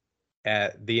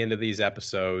at the end of these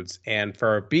episodes, and for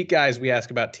our beat guys, we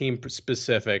ask about team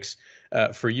specifics.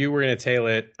 For you, we're going to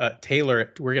tailor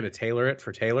it. We're going to tailor it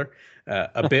for Taylor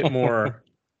a bit more.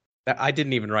 I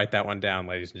didn't even write that one down,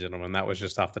 ladies and gentlemen. That was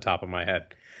just off the top of my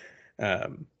head.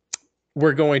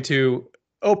 We're going to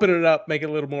open it up, make it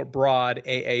a little more broad,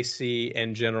 AAC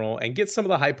in general, and get some of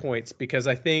the high points, because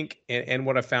I think, and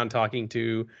what I found talking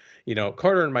to,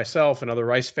 Carter and myself and other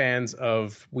Rice fans,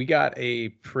 we got a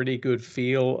pretty good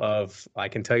feel of, I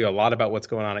can tell you a lot about what's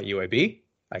going on at UAB.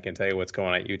 I can tell you what's going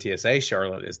on at UTSA.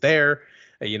 Charlotte is there.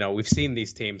 We've seen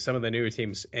these teams, some of the newer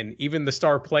teams, and even the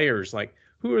star players, like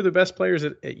who are the best players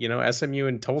at SMU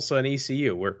and Tulsa and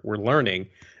ECU. We're learning.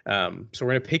 So we're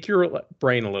going to pick your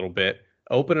brain a little bit,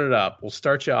 open it up. We'll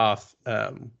start you off.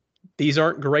 These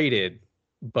aren't graded,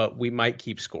 but we might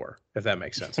keep score, if that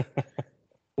makes sense.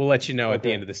 We'll let you know at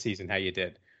the end of the season how you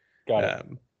did. Got it.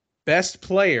 Best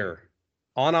player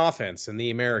on offense in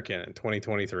the American in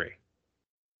 2023.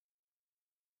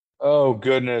 Oh,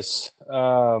 goodness.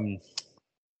 I'll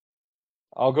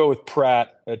go with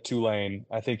Pratt at Tulane.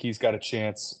 I think he's got a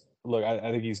chance. Look, I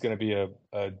think he's going to be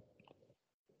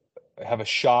have a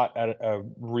shot at a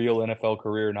real NFL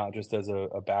career, not just as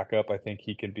a backup. I think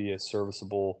he can be a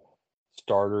serviceable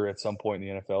starter at some point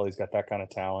in the NFL. He's got that kind of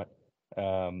talent.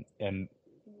 And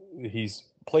he's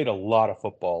played a lot of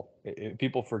football.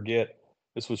 People forget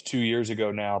this was 2 years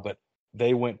ago now, but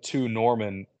they went to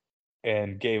Norman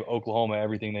and gave Oklahoma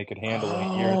everything they could handle in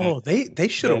a year. Oh, they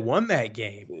should have won that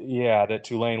game. Yeah, that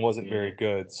Tulane wasn't very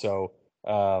good. So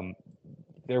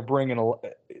they're bringing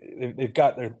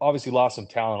they've obviously lost some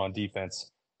talent on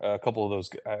defense. A couple of those,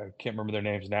 I can't remember their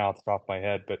names now off the top of my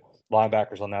head, but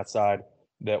linebackers on that side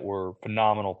that were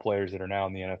phenomenal players that are now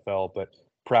in the NFL. But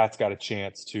Pratt's got a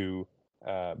chance to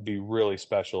be really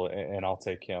special, and I'll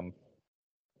take him.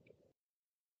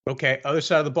 Okay, other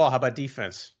side of the ball. How about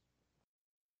defense?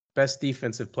 Best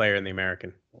defensive player in the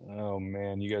American. Oh,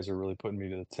 man, you guys are really putting me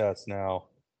to the test now.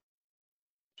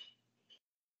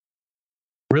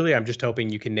 Really, I'm just hoping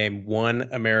you can name one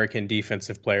American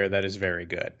defensive player that is very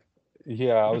good.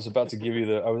 Yeah, I was about to give you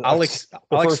the. I'll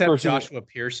accept Joshua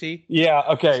Piercy. Yeah,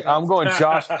 okay. I'm going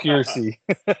Josh Piercy.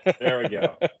 There we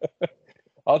go.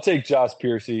 I'll take Josh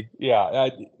Piercy. Yeah,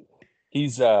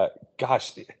 he's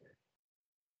gosh,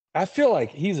 I feel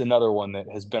like he's another one that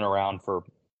has been around for,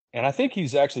 and I think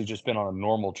he's actually just been on a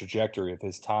normal trajectory of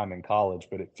his time in college,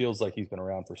 but it feels like he's been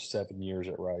around for 7 years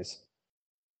at Rice.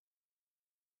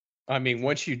 I mean,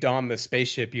 once you don the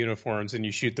spaceship uniforms and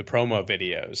you shoot the promo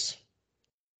videos,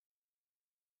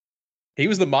 he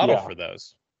was the model for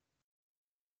those.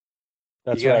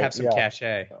 That's you gotta right. have some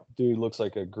cachet. Dude looks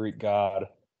like a Greek god.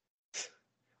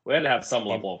 We had to have some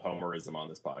level of homerism on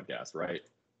this podcast, right?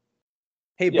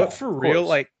 Hey, but for real,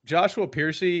 like Joshua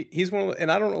Piercy, he's one of the,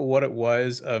 and I don't know what it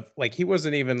was of, like, he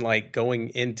wasn't even like going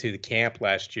into the camp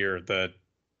last year. The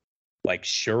like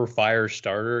surefire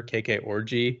starter, KK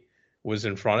Orji, was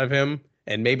in front of him.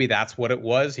 And maybe that's what it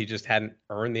was. He just hadn't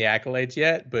earned the accolades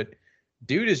yet. But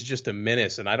dude is just a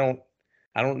menace. And I don't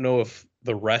know if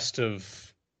the rest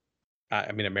of,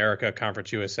 America,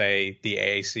 Conference USA, the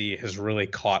AAC has really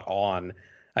caught on.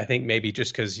 I think maybe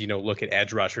just because, look at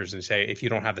edge rushers and say, if you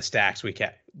don't have the sacks, we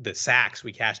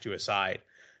cast you aside.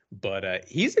 But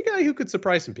he's a guy who could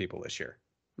surprise some people this year.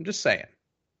 I'm just saying.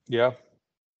 Yeah.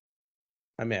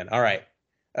 I'm in. All right.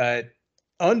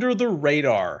 Under the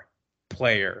radar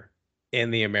player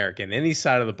in the American, any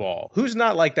side of the ball, who's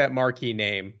not like that marquee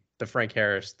name, the Frank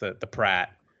Harris, the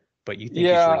Pratt, but you think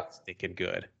he's really stinking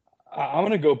good. I'm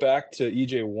going to go back to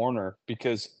EJ Warner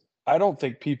because I don't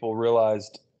think people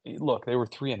realized, look, they were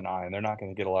 3-9. They're not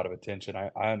going to get a lot of attention.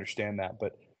 I understand that,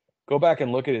 but go back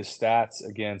and look at his stats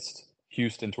against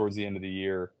Houston towards the end of the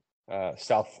year.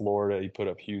 South Florida, he put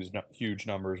up huge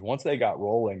numbers. Once they got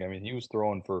rolling, I mean, he was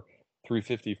throwing for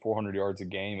 350, 400 yards a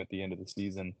game at the end of the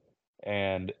season.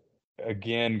 And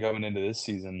again, going into this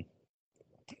season,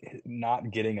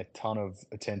 not getting a ton of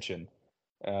attention.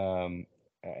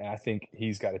 And I think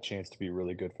he's got a chance to be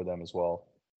really good for them as well.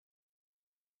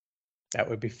 That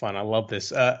would be fun. I love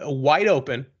this. A wide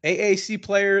open AAC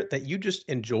player that you just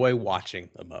enjoy watching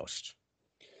the most.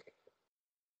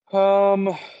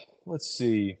 Let's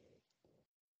see.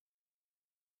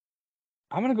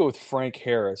 I'm going to go with Frank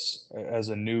Harris as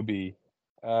a newbie.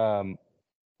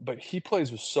 But he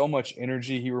plays with so much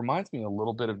energy. He reminds me a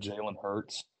little bit of Jalen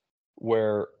Hurts,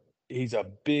 where he's a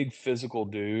big physical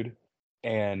dude,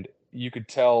 and you could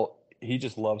tell he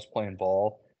just loves playing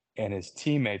ball, and his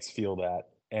teammates feel that.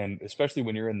 And especially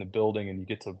when you're in the building and you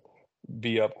get to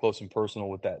be up close and personal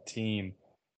with that team,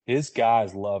 his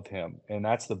guys love him, and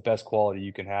that's the best quality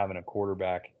you can have in a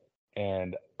quarterback.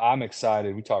 And I'm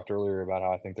excited. We talked earlier about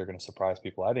how I think they're going to surprise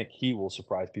people. I think he will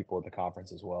surprise people in the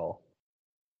conference as well.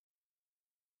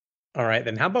 All right,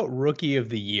 then how about rookie of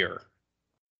the year?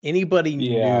 Anybody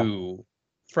Yeah, new,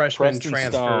 freshman, Preston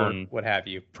transfer, Stone. what have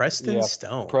you? Preston Yeah,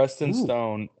 Stone. Preston Ooh,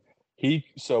 Stone.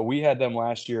 So we had them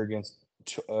last year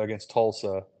against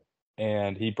Tulsa,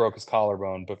 and he broke his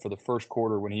collarbone. But for the first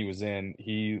quarter when he was in,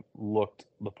 he looked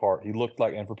the part. He looked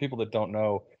like, and for people that don't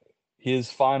know,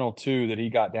 his final two that he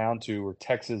got down to were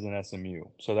Texas and SMU.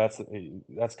 So that's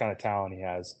kind of talent he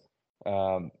has.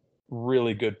 Um,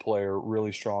 really good player,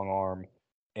 really strong arm,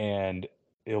 and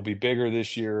he'll be bigger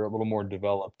this year, a little more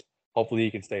developed. Hopefully,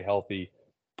 he can stay healthy.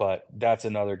 But that's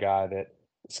another guy that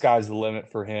sky's the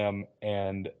limit for him.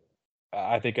 And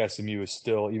I think SMU is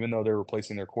still, even though they're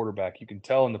replacing their quarterback, you can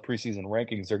tell in the preseason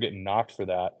rankings they're getting knocked for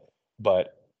that.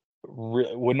 But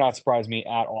would not surprise me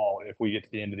at all if we get to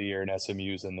the end of the year and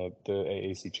SMU's in the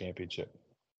AAC championship.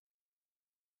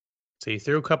 so you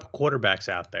threw a couple quarterbacks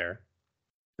out there.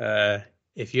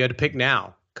 If you had to pick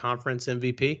now, conference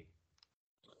MVP?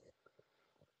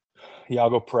 Yeah, I'll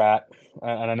go Pratt.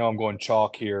 And I know I'm going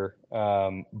chalk here,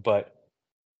 but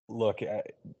look,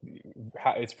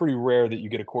 it's pretty rare that you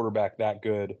get a quarterback that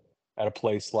good at a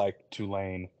place like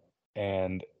Tulane,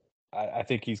 and I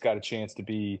think he's got a chance to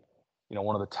be,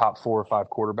 one of the top 4 or 5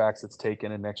 quarterbacks that's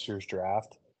taken in next year's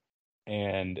draft.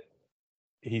 And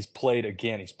he's played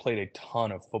a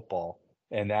ton of football,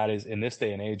 and that is in this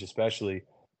day and age, especially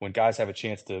when guys have a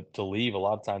chance to leave. A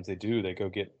lot of times they do. They go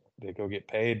get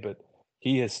paid, but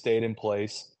he has stayed in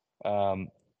place. There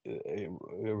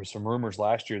were some rumors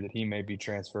last year that he may be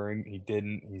transferring. He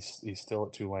didn't. He's still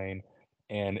at Tulane,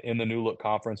 and in the new look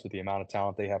conference with the amount of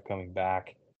talent they have coming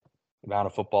back, the amount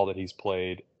of football that he's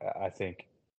played, I think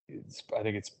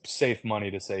it's safe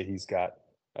money to say he's got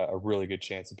a really good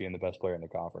chance of being the best player in the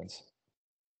conference.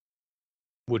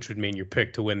 Which would mean your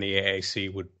pick to win the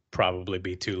AAC would probably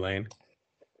be Tulane.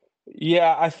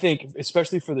 Yeah, I think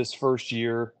especially for this first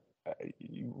year,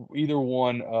 either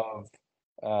one of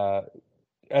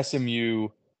SMU,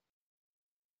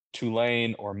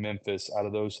 Tulane, or Memphis, out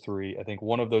of those three, I think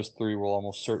one of those three will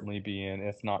almost certainly be in,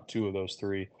 if not two of those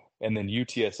three. And then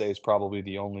UTSA is probably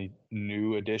the only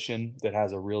new addition that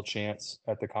has a real chance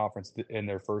at the conference in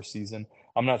their first season.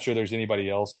 I'm not sure there's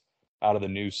anybody else out of the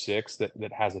new 6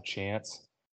 that has a chance.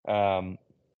 And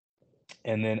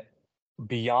then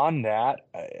beyond that,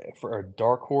 for a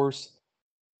dark horse,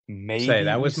 Say maybe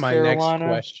that was East my next Carolina.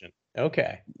 question.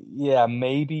 Okay. Yeah,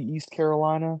 maybe East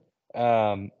Carolina.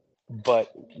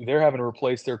 But they're having to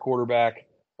replace their quarterback.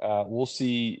 We'll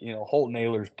see. Holton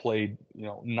Ahlers played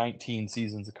 19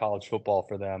 seasons of college football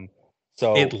for them, At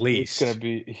so it's gonna least.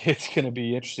 be it's gonna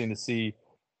be interesting to see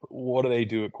what do they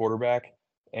do at quarterback.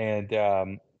 And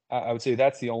I would say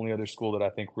that's the only other school that I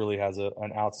think really has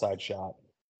an outside shot.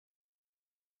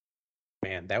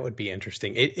 Man, that would be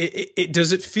interesting. It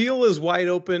does it feel as wide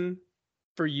open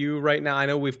for you right now? I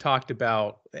know we've talked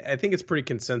about, I think it's pretty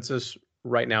consensus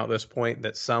right now at this point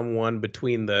that someone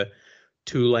between the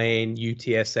Tulane,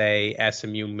 UTSA,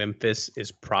 SMU, Memphis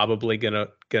is probably gonna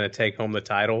take home the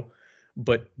title.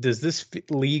 But does this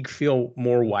league feel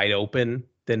more wide open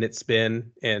than it's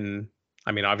been in?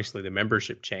 I mean, obviously the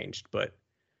membership changed, but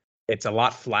it's a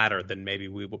lot flatter than maybe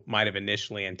we might have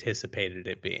initially anticipated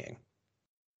it being.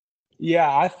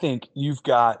 Yeah, I think you've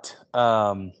got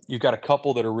a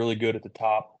couple that are really good at the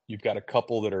top. You've got a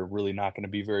couple that are really not going to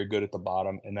be very good at the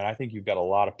bottom, and then I think you've got a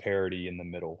lot of parity in the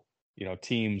middle.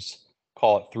 Teams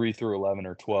call it 3 through 11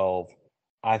 or 12.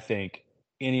 I think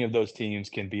any of those teams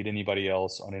can beat anybody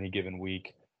else on any given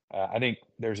week. I think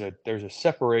there's a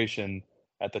separation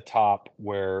at the top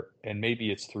where, and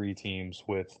maybe it's 3 teams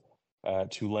with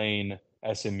Tulane,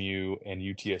 SMU, and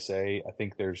UTSA. I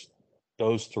think there's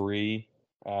those 3,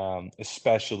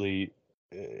 especially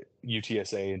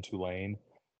UTSA and Tulane.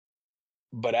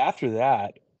 But after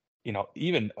that,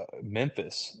 even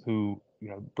Memphis, who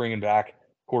bringing back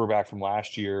quarterback from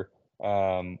last year,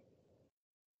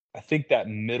 I think that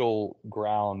middle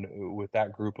ground with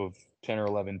that group of 10 or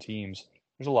 11 teams,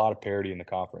 there's a lot of parity in the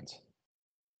conference.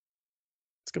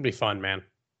 It's going to be fun, man.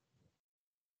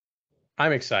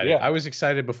 I'm excited. Yeah. I was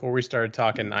excited before we started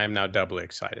talking. I am now doubly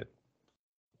excited.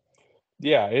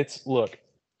 Yeah, look,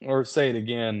 or say it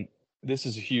again, this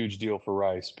is a huge deal for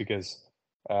Rice because,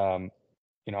 and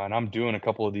I'm doing a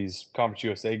couple of these Conference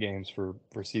USA games for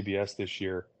CBS this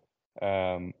year.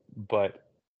 But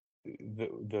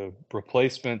the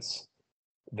replacements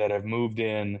that have moved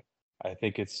in, I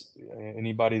think it's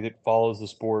anybody that follows the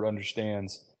sport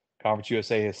understands Conference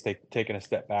USA has taken a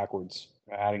step backwards,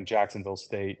 adding Jacksonville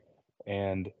State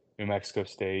and New Mexico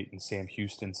State and Sam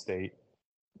Houston State.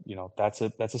 That's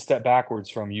a step backwards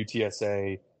from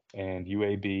UTSA and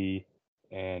UAB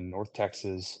and North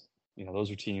Texas.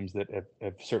 Those are teams that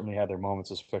have certainly had their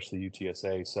moments, especially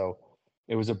UTSA. So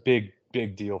it was a big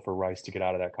deal for Rice to get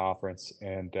out of that conference.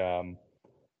 And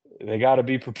they got to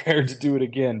be prepared to do it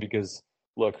again because,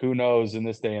 look, who knows in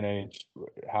this day and age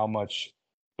how much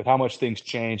things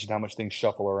change and how much things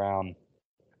shuffle around.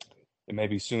 It may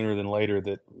be sooner than later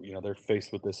that, they're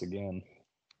faced with this again.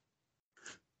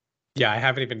 Yeah, I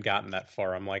haven't even gotten that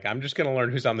far. I'm like, I'm just going to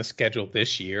learn who's on the schedule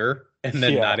this year and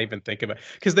then not even think about it.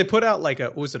 Because they put out like a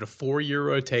 4-year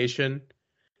rotation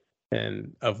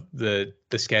and of the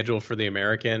schedule for the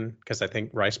American? Because I think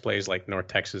Rice plays like North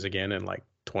Texas again in like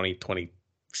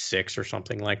 2026 or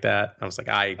something like that. I was like,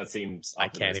 that seems I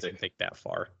can't even think that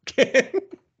far.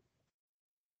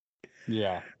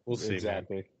 Yeah, we'll see.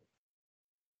 Exactly. Man.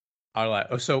 All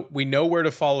right. So we know where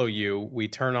to follow you. We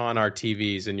turn on our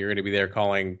TVs and you're going to be there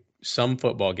calling some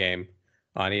football game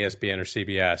on ESPN or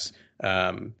CBS.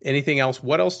 Anything else?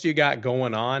 What else do you got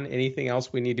going on? Anything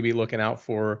else we need to be looking out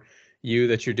for you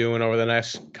that you're doing over the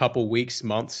next couple weeks,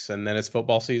 months, and then it's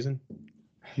football season?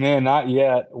 Man, not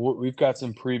yet. We've got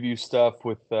some preview stuff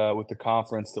with the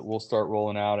conference that we'll start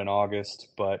rolling out in August.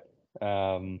 But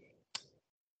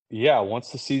yeah, once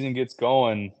the season gets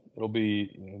going, it'll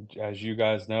be, as you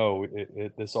guys know,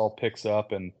 this all picks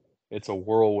up and it's a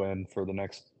whirlwind for the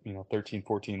next 13,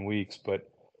 14 weeks. But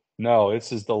no,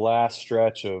 this is the last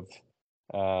stretch of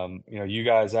you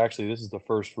guys actually. This is the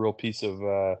first real piece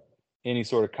of any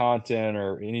sort of content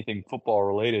or anything football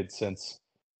related since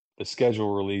the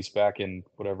schedule release back in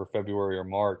whatever February or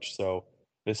March. So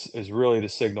this is really the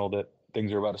signal that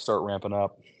things are about to start ramping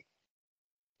up.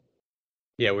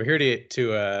 Yeah, we're here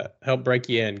to help break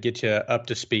you in, get you up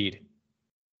to speed,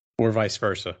 or vice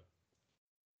versa.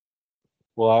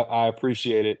 Well, I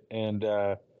appreciate it, and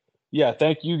yeah,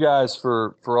 thank you guys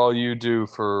for all you do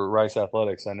for Rice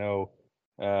Athletics. I know,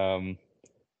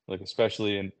 like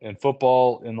especially in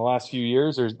football in the last few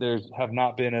years, there's have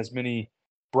not been as many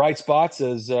bright spots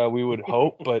as we would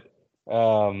hope, but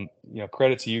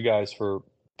credit to you guys for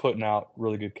putting out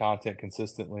really good content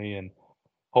consistently, and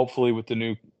hopefully with the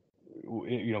new,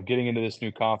 getting into this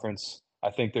new conference, I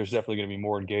think there's definitely going to be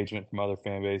more engagement from other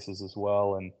fan bases as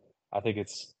well, and I think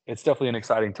it's definitely an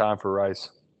exciting time for Rice.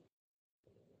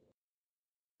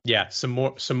 Yeah, some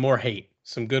more hate,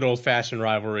 some good old fashioned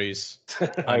rivalries.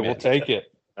 We'll take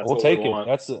it. We'll take it.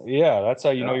 That's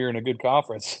how you know you're in a good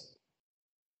conference.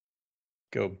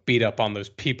 Go beat up on those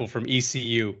people from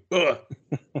ECU. Ugh.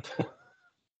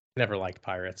 Never liked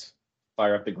Pirates.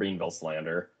 Fire up the Greenville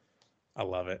slander. I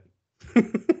love it.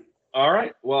 All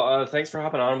right. Well, thanks for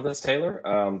hopping on with us, Taylor.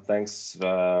 Thanks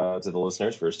to the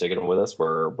listeners for sticking with us.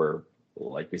 We're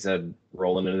like we said,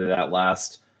 rolling into that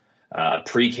last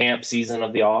pre-camp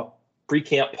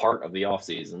part of the off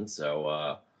season.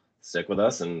 So stick with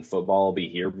us, and football will be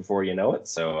here before you know it.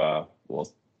 So we'll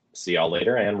see y'all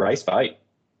later, and Rice fight.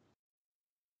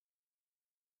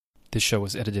 This show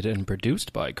was edited and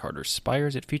produced by Carter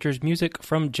Spires. It features music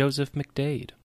from Joseph McDade.